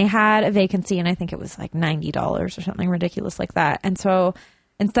 And they had a vacancy, and I think it was like $90 or something ridiculous like that. And so...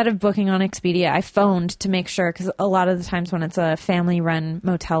 instead of booking on Expedia, I phoned to make sure, because a lot of the times when it's a family-run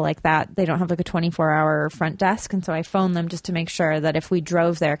motel like that, they don't have like a 24-hour front desk. And so I phoned them just to make sure that if we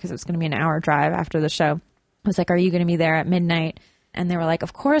drove there, because it was going to be an hour drive after the show, I was like, are you going to be there at midnight? And they were like,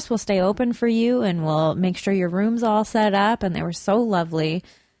 of course, we'll stay open for you and we'll make sure your room's all set up. And they were so lovely.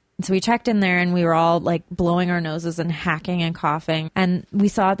 And so we checked in there and we were all like blowing our noses and hacking and coughing. And we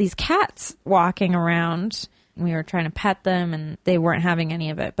saw these cats walking around. We were trying to pet them and they weren't having any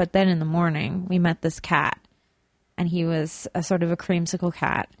of it. But then in the morning, we met this cat, and he was a sort of a creamsicle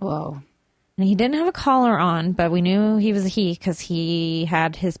cat. Whoa. And he didn't have a collar on, but we knew he was a he because he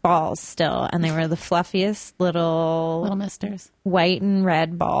had his balls still, and they were the fluffiest little misters. White and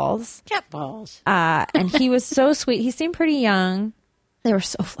red balls. Cat balls. And he was so sweet. He seemed pretty young. They were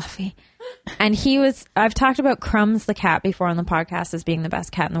so fluffy. And I've talked about Crumbs the cat before on the podcast as being the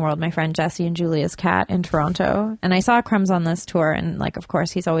best cat in the world. My friend Jessie and Julia's cat in Toronto. And I saw Crumbs on this tour, and like, of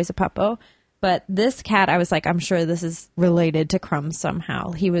course, he's always a puppo. But this cat, I was like, I'm sure this is related to Crumbs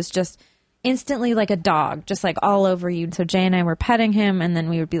somehow. He was just instantly like a dog, just like all over you. So Jay and I were petting him, and then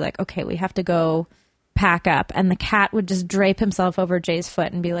we would be like, okay, we have to go pack up. And the cat would just drape himself over Jay's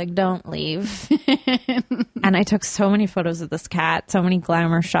foot and be like, don't leave. And I took so many photos of this cat, so many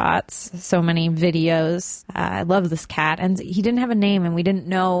glamour shots, so many videos. I love this cat. And he didn't have a name, and we didn't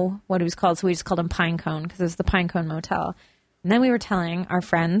know what he was called, so we just called him Pinecone because it was the Pinecone Motel. And then we were telling our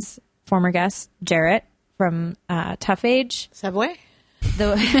friends, former guest Jarrett from Tough Age. Subway?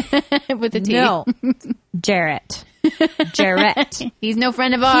 With the T. No, Jarrett. Jarrett. He's no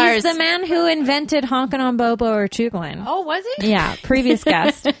friend of ours. He's the man who invented honkin' on Bobo or Chuglin. Oh, was he? Yeah, previous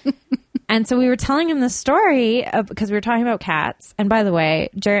guest. And so we were telling him the story because we were talking about cats. And by the way,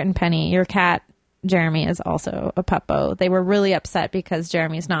 Jarrett and Penny, your cat, Jeremy, is also a puppo. They were really upset because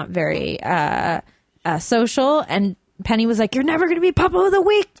Jeremy's not very social. And Penny was like, you're never going to be puppo of the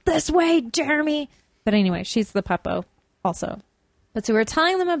week this way, Jeremy. But anyway, she's the puppo also. But so we were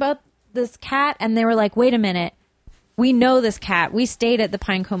telling them about this cat, and they were like, wait a minute. We know this cat. We stayed at the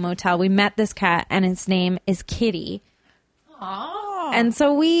Pinecone Motel. We met this cat, and its name is Kitty. Oh. And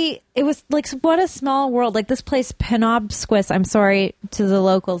so it was like, what a small world. Like this place, Penobscot. I'm sorry to the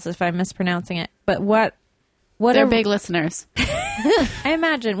locals if I'm mispronouncing it, but what They're big listeners. I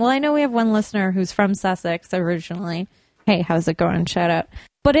imagine. Well, I know we have one listener who's from Sussex originally. Hey, how's it going? Shout out.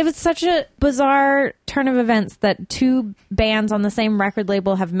 But it was such a bizarre turn of events that two bands on the same record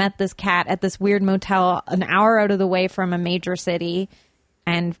label have met this cat at this weird motel an hour out of the way from a major city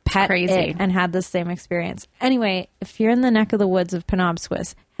and pet it and had this same experience. Anyway, if you're in the neck of the woods of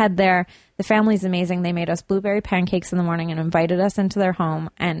Penobscot, head there. The family's amazing. They made us blueberry pancakes in the morning and invited us into their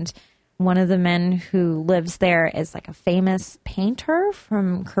home. And one of the men who lives there is like a famous painter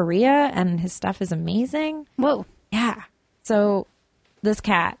from Korea, and his stuff is amazing. Whoa. Yeah. So this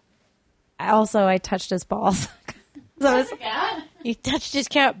cat, I touched his balls. You touched his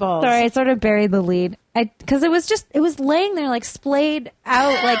cat balls. Sorry, I sort of buried the lead. Because it was laying there like splayed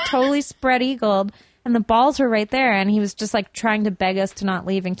out, like totally spread eagled, and the balls were right there, and he was just like trying to beg us to not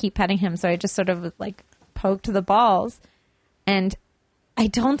leave and keep petting him. So I just sort of like poked the balls, and I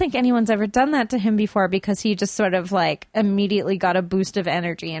don't think anyone's ever done that to him before because he just sort of like immediately got a boost of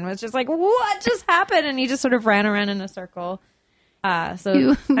energy and was just like, what just happened? And he just sort of ran around in a circle.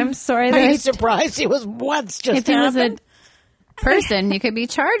 So I'm sorry that Are you surprised he was once just if he was a happened? person, you could be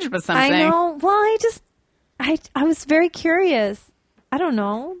charged with something. I know. Well, I was very curious. I don't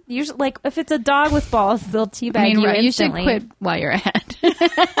know. Usually, like if it's a dog with balls, they'll teabag I mean, you you should instantly. quit while you're ahead.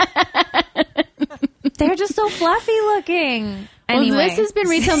 They're just so fluffy looking. Well, Anyway, this has been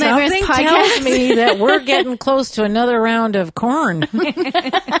Retail Nightmares Something podcast. tells me that we're getting close to another round of corn.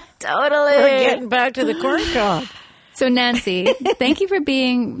 Totally. We're getting back to the corn cob. So, Nancy, thank you for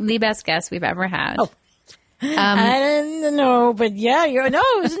being the best guest we've ever had. I didn't know, but yeah, it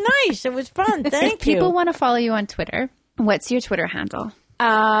was nice. It was fun. Thank If people you. want to follow you on Twitter, what's your Twitter handle?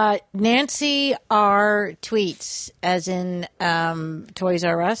 Nancy R tweets, as in Toys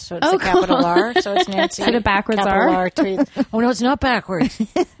R Us, so it's a cool. capital R, so it's Nancy. Put it backwards capital R? tweets. Oh no, it's not backwards.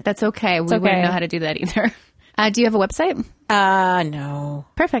 That's okay. We okay. wouldn't know how to do that either. Do you have a website? No.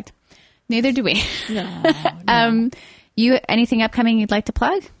 Perfect. Neither do we. No. You anything upcoming you'd like to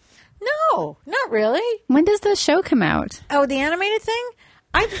plug? No, not really. When does the show come out? Oh, the animated thing?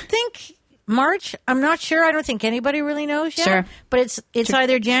 I think March. I'm not sure. I don't think anybody really knows yet. Sure. But it's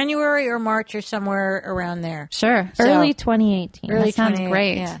either January or March or somewhere around there. Sure. early 2018. Early That sounds 28,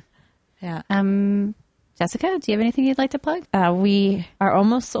 great. Yeah. Jessica, do you have anything you'd like to plug? We are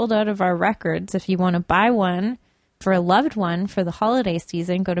almost sold out of our records. If you want to buy one for a loved one for the holiday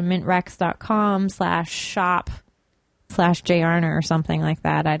season, go to mintrex.com/shop/jarner or something like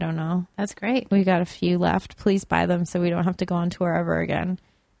that. I don't know. That's great. We got a few left. Please buy them so we don't have to go on tour ever again.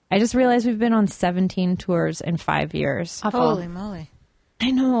 I just realized we've been on 17 tours in 5 years. Awful. Holy moly.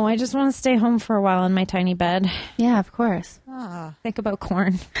 I know. I just want to stay home for a while in my tiny bed. Yeah, of course. Think about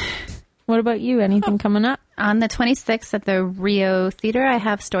corn. What about you? Anything coming up? On the 26th at the Rio Theater, I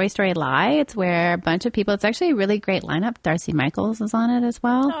have Story Story Lie. It's where a bunch of people, it's actually a really great lineup. Darcy Michaels is on it as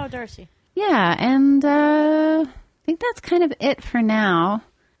well. Oh, Darcy. Yeah, and I think that's kind of it for now.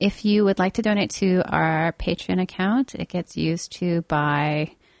 If you would like to donate to our Patreon account, it gets used to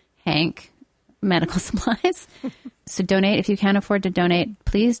buy Hank medical supplies. So donate if you can't afford to donate.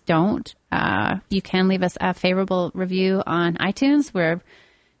 Please don't. You can leave us a favorable review on iTunes. We've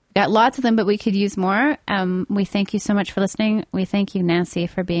got lots of them, but we could use more. We thank you so much for listening. We thank you, Nancy,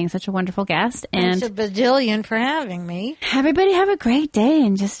 for being such a wonderful guest. Thanks And a bazillion for having me. everybody have a great day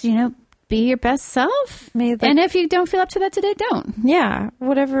and just, be your best self. And if you don't feel up to that today, don't. Yeah,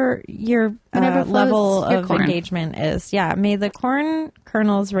 whatever your Whatever floats level your of corn. engagement is. Yeah, may the corn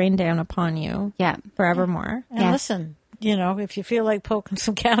kernels rain down upon you Yeah. forevermore. And Yeah. listen, if you feel like poking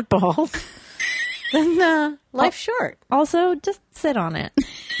some cat balls, then life's short. Also, just sit on it.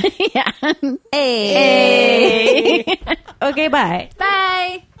 Yeah. Hey. Okay, bye. Bye.